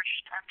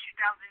 1st of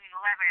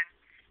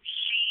 2011,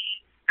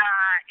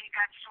 it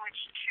got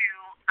switched to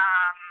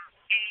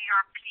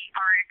AARP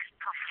RX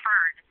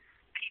Preferred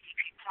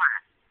PDP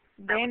plan.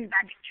 Then,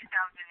 back in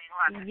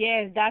 2011.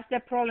 Yes, that's the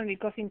problem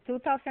because in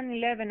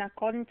 2011,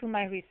 according to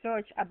my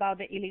research about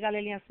the illegal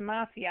aliens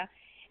mafia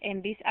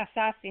and this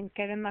assassin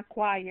Kevin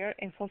McGuire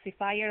and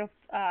falsifier of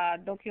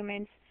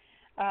documents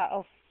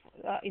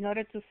in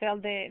order to sell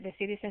the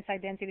citizens'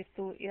 identities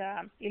to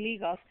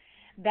illegals,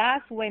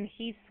 that's when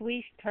he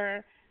switched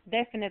her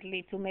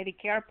definitely to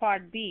Medicare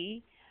Part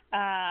B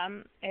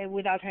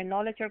without her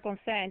knowledge or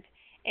consent,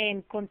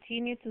 and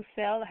continued to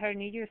sell her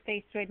New York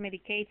State straight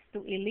Medicaids to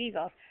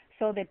illegals.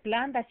 So the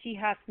plan that she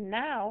has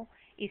now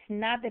is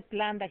not the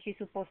plan that she's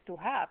supposed to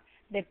have.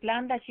 The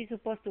plan that she's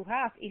supposed to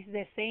have is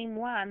the same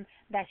one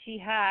that she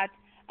had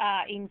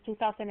in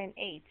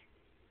 2008.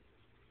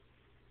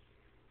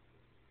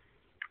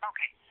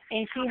 Okay.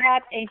 And she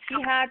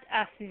had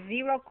a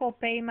zero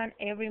copayment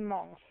every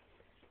month.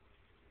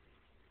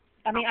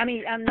 I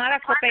mean, not a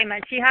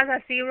copayment. She has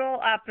a zero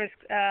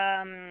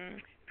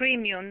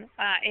premium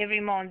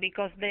every month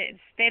because the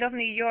state of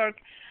New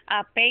York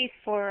pays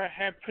for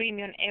her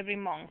premium every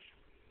month.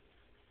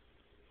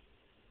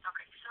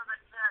 Okay, so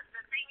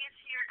the thing is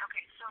here.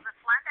 Okay, so the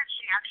plan that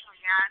she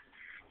actually has,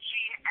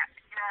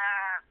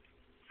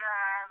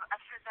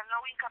 the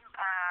low income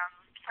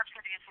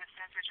subsidy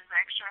assistance, which is the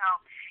extra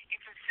help,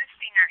 it's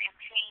assisting her in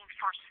paying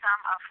for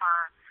some of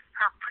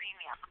her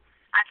premium.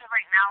 As of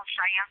right now,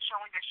 Cheyenne's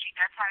showing that she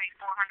does have a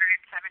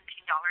 $417.60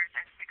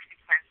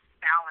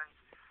 balance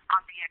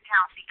on the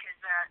account because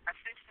the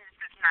assistance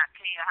does not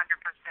pay 100%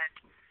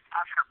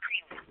 of her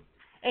premium.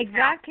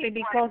 Exactly,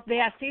 because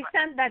the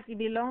assistance that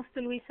belongs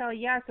to Luisa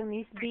Oyarzun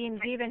is being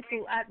given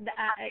to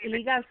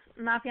illegal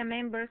mafia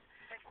members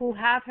who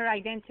have her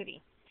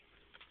identity.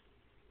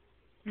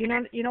 You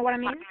know what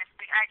I mean?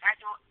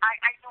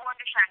 I do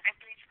understand. And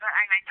please,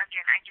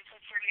 again, I do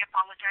sincerely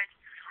apologize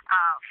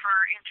for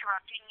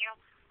interrupting you.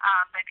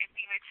 But it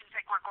seems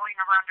like we're going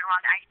around and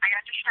around. I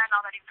understand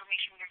all that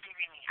information you're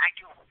giving me. I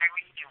do. I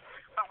really do.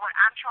 But what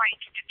I'm trying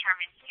to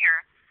determine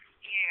here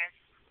is,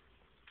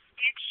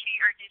 did she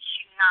or did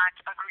she not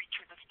agree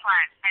to this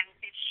plan? And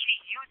is she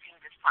using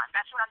this plan?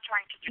 That's what I'm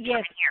trying to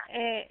determine here.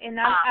 And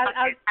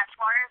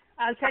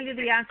I'll tell you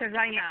the answer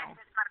right now.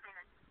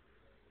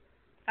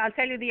 I'll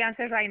tell you the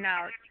answer right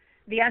now.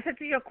 The answer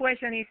to your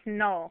question is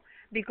no,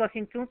 because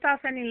in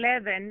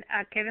 2011,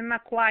 Kevin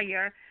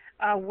McGuire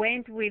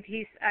went with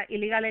his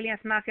illegal aliens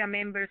mafia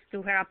members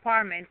to her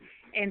apartment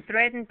and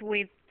threatened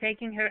with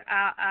taking her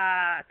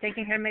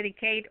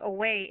Medicaid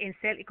away and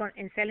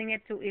selling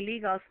it to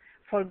illegals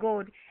for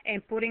good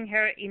and putting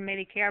her in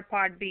Medicare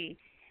Part B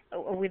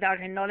without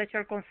her knowledge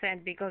or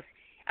consent, because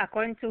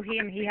according to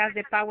him, he has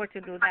the power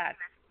to do that.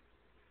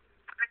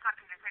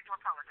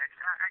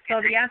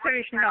 So the answer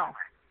is no.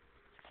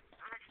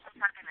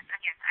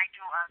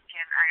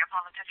 Again, I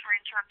apologize for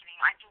interrupting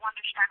you. I do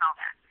understand all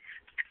that.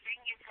 The thing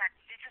is that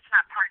this is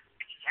not Part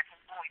B as in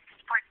boy. This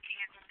is Part D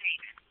as in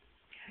David.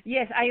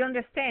 Yes, I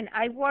understand.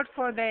 I work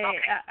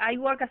I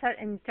work as an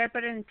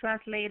interpreter and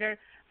translator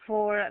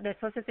for the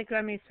Social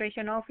Security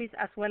Administration Office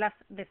as well as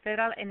the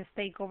federal and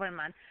state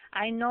government.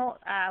 I know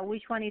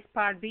which one is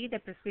Part B, the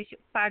prescription,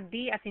 Part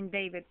D as in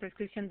David,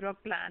 prescription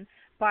drug plan,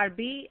 Part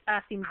B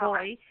as in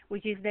boy,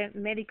 which is the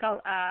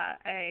medical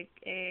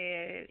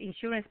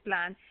insurance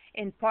plan,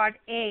 and Part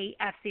A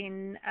as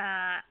in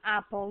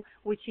Apple,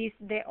 which is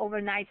the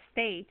overnight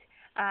state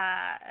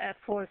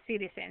for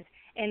citizens.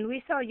 And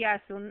Luisa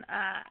Oyarzun,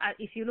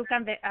 if you look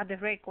at the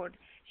record,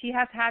 she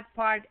has had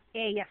Part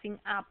A as in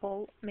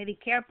Apple,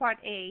 Medicare Part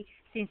A,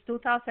 since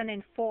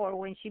 2004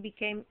 when she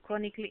became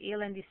chronically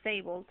ill and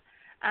disabled,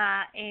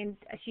 and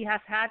she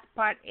has had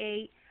Part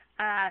A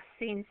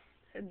since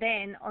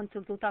then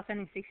until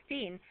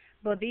 2016.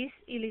 But this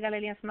illegal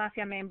aliens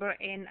mafia member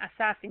and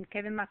assassin,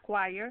 Kevin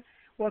McGuire,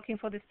 working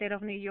for the state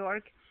of New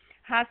York,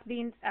 has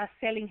been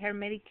selling her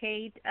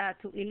Medicaid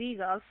to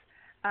illegals,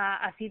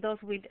 as he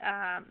does with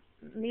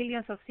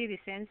millions of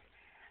citizens,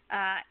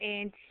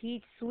 and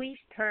he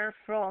switched her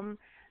from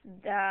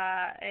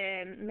the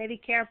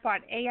Medicare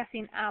Part A as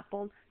in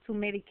Apple to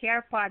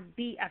Medicare Part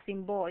B as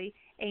in boy,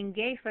 and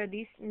gave her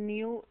this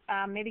new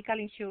medical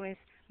insurance,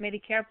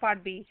 Medicare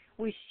Part B,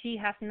 which she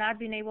has not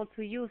been able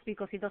to use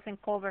because it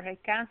doesn't cover her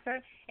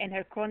cancer and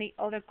her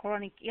other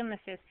chronic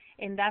illnesses,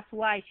 and that's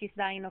why she's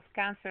dying of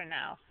cancer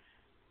now.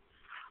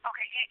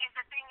 Okay, and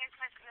the thing is,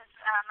 Ms.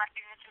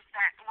 Martinez, is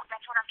that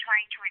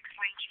trying to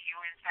explain to you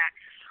is that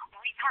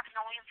we have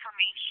no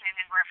information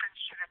in reference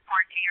to the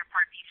Part A or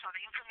Part B. So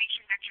the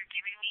information that you're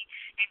giving me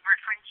in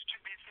reference to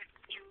this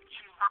to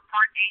her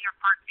Part A or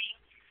Part B,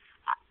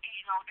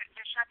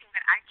 there's nothing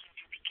that I can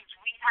do because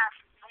we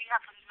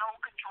have no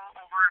control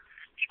over.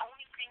 The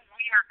only thing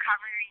we are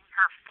covering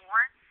her for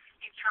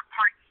is her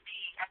Part B,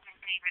 as in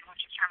David,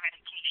 which is her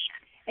medication.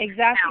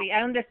 Exactly. Now,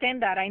 I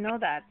understand that. I know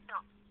that. So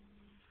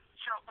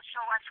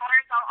as far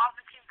as all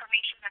this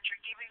information that you're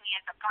giving me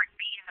as the Part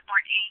B and the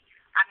Part A,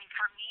 I mean,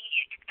 for me,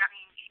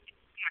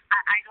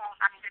 I don't.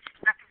 I mean, there's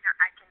nothing that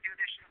I can do.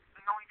 There's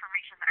no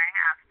information that I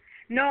have.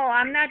 No,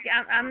 I'm not.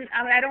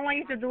 I don't want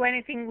you to do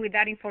anything with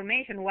that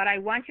information. What I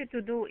want you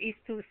to do is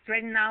to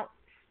straighten up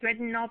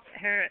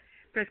her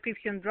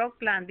prescription drug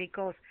plan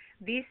because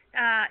this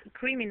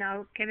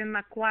criminal, Kevin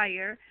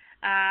McGuire,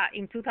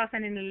 in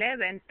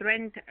 2011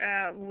 threatened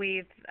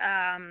with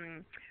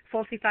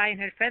falsifying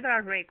her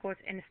federal records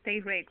and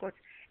state records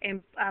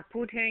and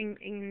put her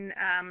in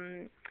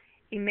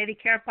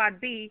Medicare Part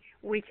B,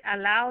 which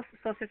allows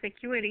Social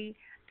Security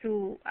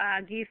to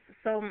give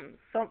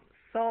the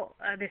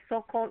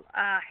so-called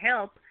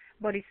help,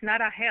 but it's not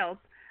a help.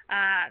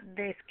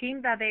 The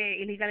scheme that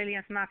the illegal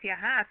aliens mafia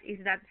has is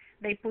that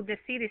they put the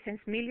citizens,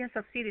 millions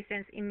of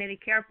citizens, in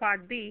Medicare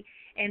Part B,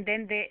 and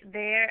then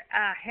their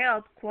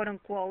help, quote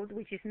unquote,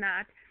 which is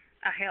not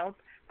a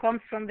help,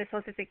 comes from the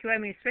Social Security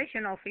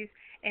Administration office,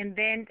 and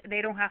then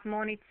they don't have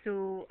money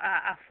to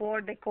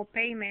afford the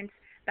co-payments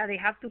that they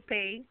have to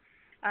pay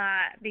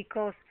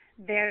because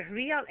their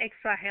real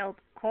extra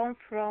help comes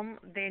from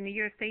the New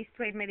York State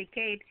Straight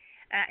Medicaid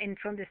and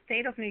from the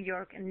state of New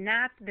York,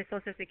 not the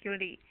Social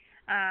Security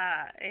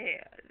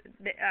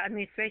the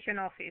Administration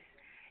office.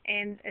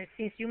 And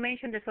since you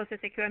mentioned the Social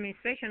Security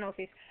Administration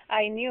office,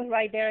 I knew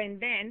right there and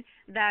then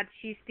that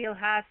she still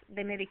has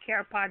the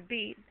Medicare Part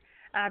B,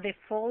 the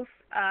false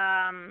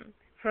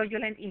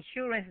fraudulent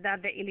insurance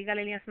that the illegal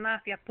aliens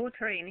mafia put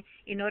her in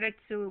order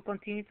to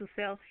continue to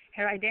sell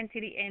her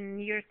identity and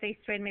New York State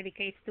straight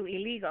Medicaid to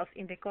illegals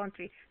in the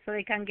country so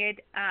they can get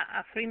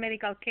a free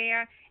medical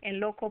care and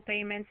local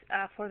payments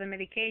for their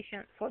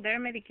medications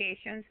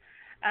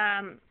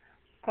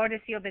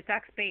courtesy of the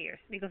taxpayers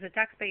because the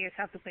taxpayers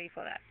have to pay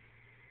for that.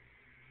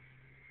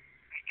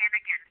 And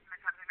again,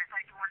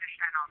 I do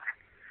understand all that.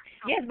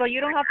 So, yes, but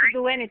you don't have to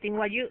do anything.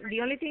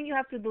 The only thing you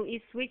have to do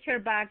is switch her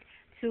back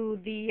to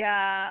the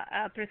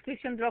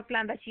prescription drug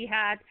plan that she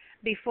had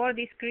before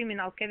this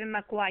criminal, Kevin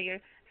McGuire,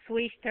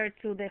 switched her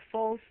to the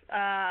false,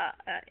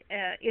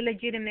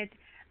 illegitimate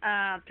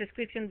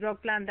prescription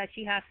drug plan that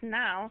she has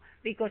now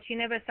because she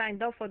never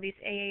signed up for this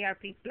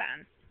AARP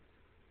plan.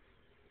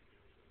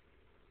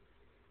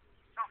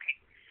 Okay,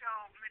 so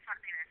Ms.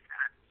 Martinez,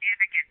 and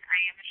again,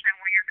 I understand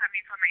where you're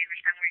coming from. I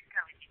understand where you're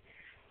telling me.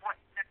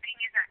 The thing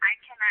is that I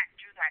cannot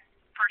do that.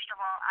 First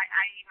of all, I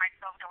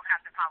myself don't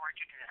have the power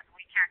to do that.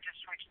 We can't just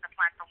switch the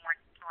plan from one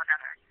to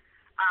another.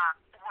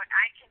 What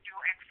I can do,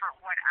 and for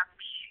what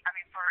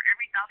for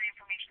all the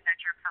information that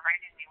you're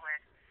providing me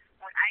with,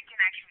 what I can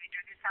actually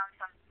do, this sounds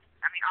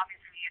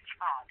obviously it's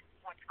fraud,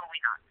 what's going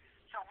on.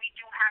 So we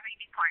do have a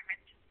department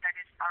that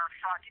is our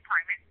fraud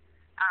department,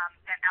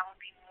 that I will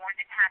be more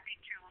than happy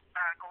to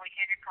go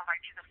ahead and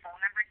provide you the phone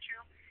number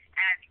to,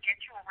 and get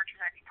you over to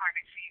that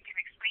department so you can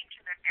explain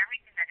to them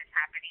everything that is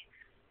happening.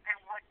 And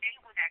what they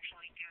would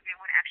actually do, they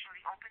would actually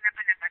open up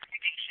an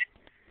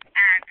investigation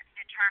and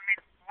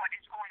determine what is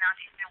going on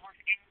if there was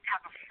any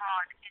type of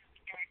fraud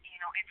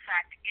in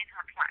fact in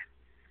her plan.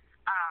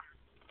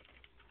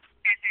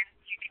 And then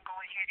you can go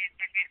ahead and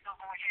they'll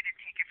go ahead and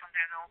take it from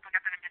there. They'll open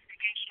up an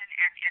investigation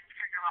and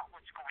figure out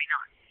what's going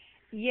on.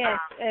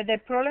 Yes, the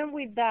problem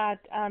with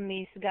that,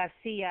 Ms.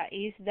 Garcia,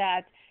 is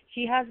that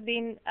she has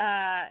been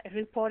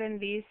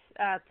reporting this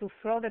to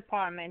fraud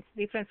departments,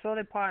 different fraud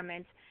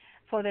departments,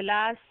 for the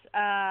last,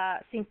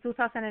 since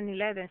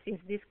 2011, since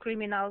this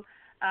criminal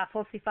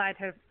falsified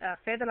her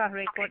federal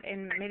record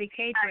and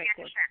Medicaid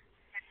record.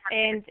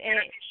 And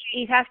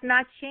it has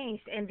not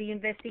changed. And the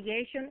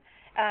investigation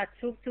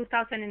took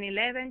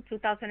 2011,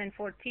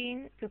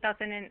 2014,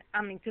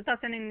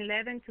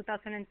 2011,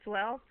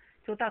 2012,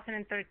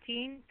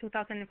 2013,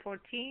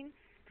 2014,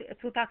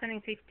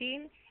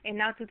 2015, and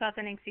now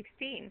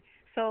 2016.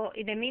 So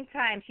in the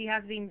meantime, she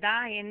has been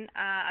dying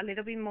a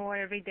little bit more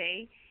every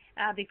day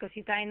because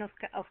she's dying of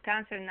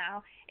cancer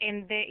now.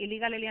 And the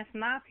illegal aliens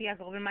mafia,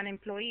 government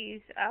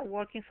employees,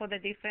 working for the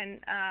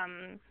different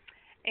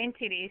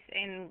entities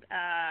and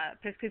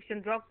prescription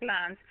drug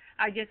plans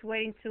are just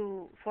waiting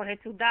for her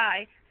to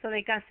die so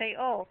they can say,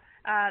 oh,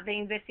 the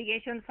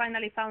investigation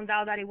finally found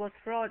out that it was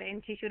fraud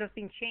and she should have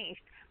been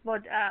changed.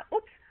 But,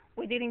 oops,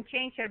 we didn't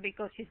change her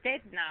because she's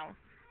dead now.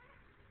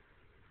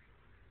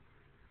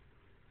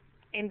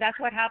 And that's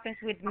what happens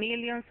with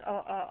millions,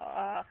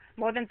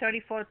 more than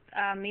 34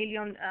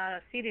 million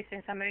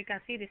citizens,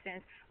 American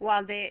citizens,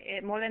 while the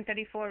more than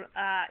 34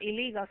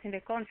 illegals in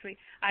the country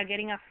are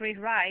getting a free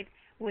ride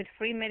with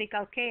free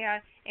medical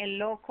care and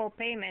low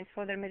co-payments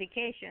for their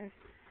medications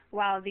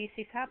while this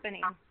is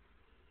happening.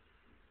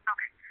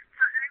 Okay, so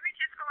let me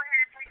just go ahead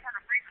and place on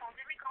a brief hold.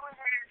 Let me go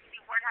ahead and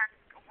see what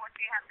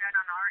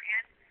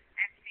in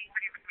and see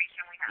what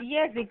information we have.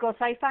 Yes, because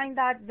I find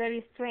that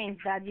very strange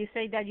that you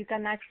say that you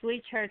cannot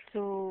switch her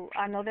to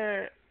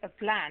another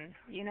plan,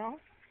 you know?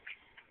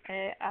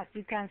 As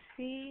you can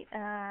see,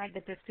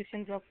 the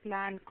prescription drug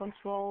plan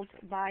controlled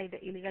by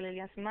the illegal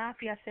aliens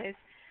mafia says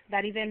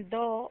that even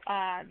though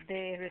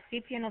the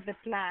recipient of the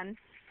plan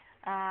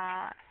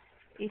uh,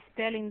 is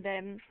telling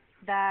them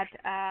that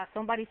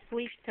somebody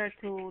switched her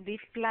to this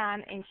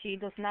plan and she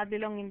does not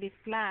belong in this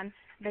plan,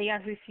 they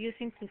are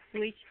refusing to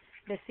switch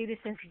the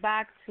citizens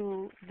back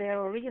to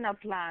their original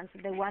plans,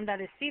 the one that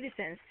the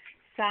citizens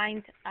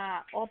signed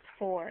up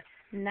for,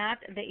 not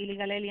the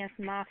illegal aliens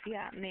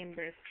mafia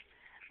members.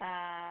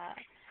 Uh,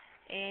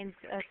 and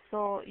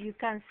so you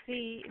can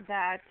see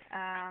that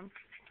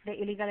the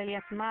illegal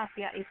aliens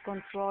mafia is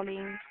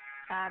controlling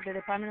the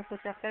Department of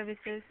Social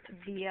Services,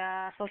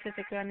 the Social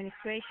Security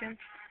Administration,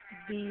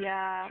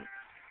 the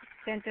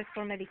Centers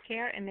for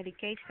Medicare and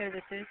Medicaid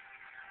Services,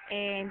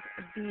 and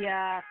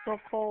the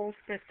so-called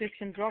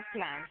prescription drug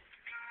plans.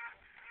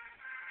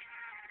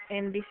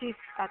 And this is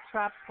a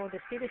trap for the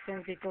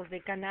citizens because they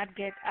cannot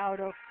get out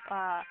of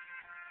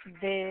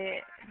the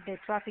the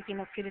trafficking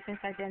of citizens'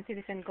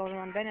 identities and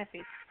government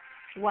benefits.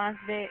 Once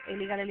the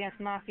illegal aliens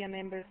mafia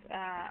members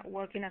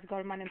working as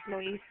government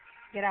employees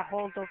get a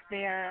hold of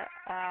their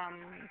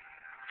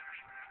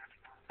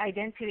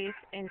identities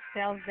and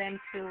sell them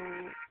to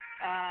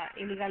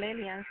illegal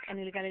aliens and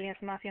illegal aliens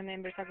mafia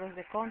members across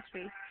the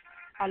country,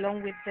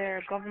 along with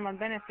their government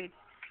benefits,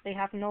 they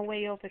have no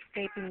way of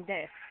escaping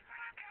death.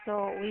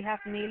 So we have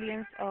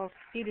millions of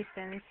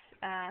citizens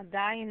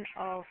dying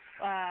of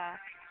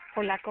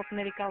for lack of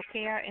medical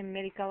care and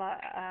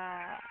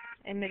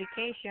and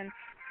medication,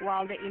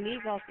 while the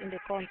illegals in the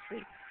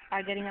country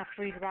are getting a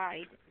free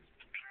ride,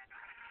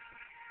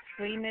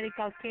 free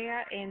medical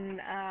care and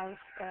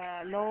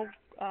low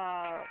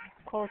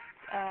cost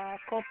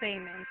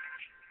co-payments.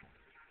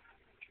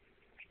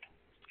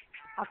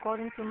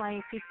 According to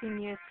my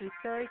 15 years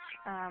research,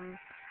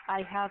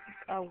 I have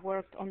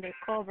worked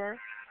undercover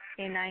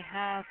and I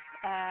have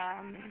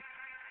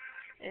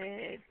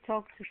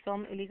talked to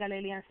some illegal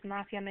aliens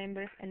mafia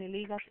members and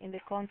illegals in the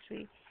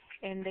country,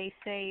 and they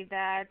say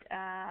that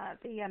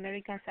the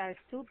Americans are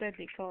stupid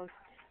because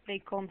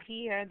they come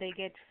here, they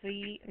get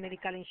free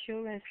medical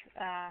insurance,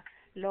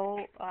 low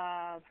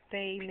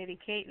pay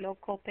Medicaid, low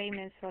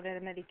co-payments for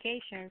their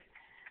medications,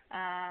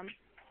 um,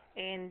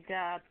 and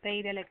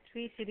paid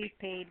electricity,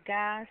 paid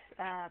gas,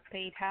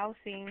 paid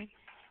housing,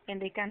 and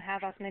they can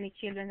have as many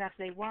children as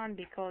they want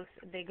because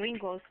the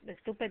gringos, the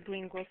stupid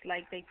gringos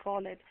like they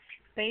call it,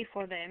 pay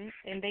for them,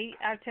 and they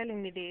are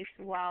telling me this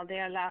while they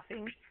are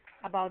laughing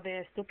about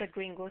the stupid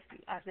gringos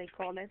as they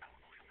call it.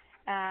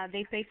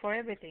 They pay for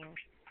everything,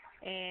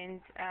 and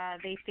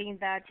they think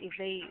that if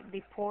they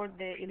deport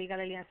the illegal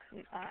aliens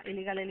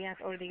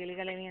or the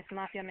illegal aliens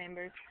mafia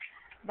members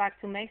back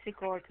to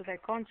Mexico or to their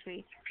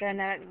country,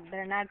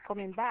 they're not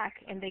coming back,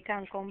 and they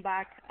can come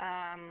back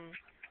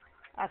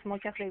as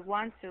much as they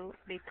want to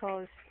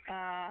because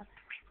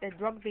the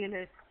drug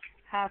dealers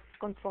have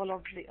control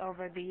of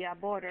over the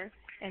border,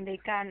 and they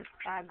can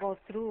go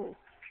through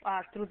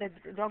the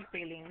drug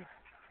dealing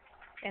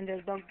and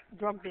the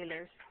drug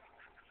dealers.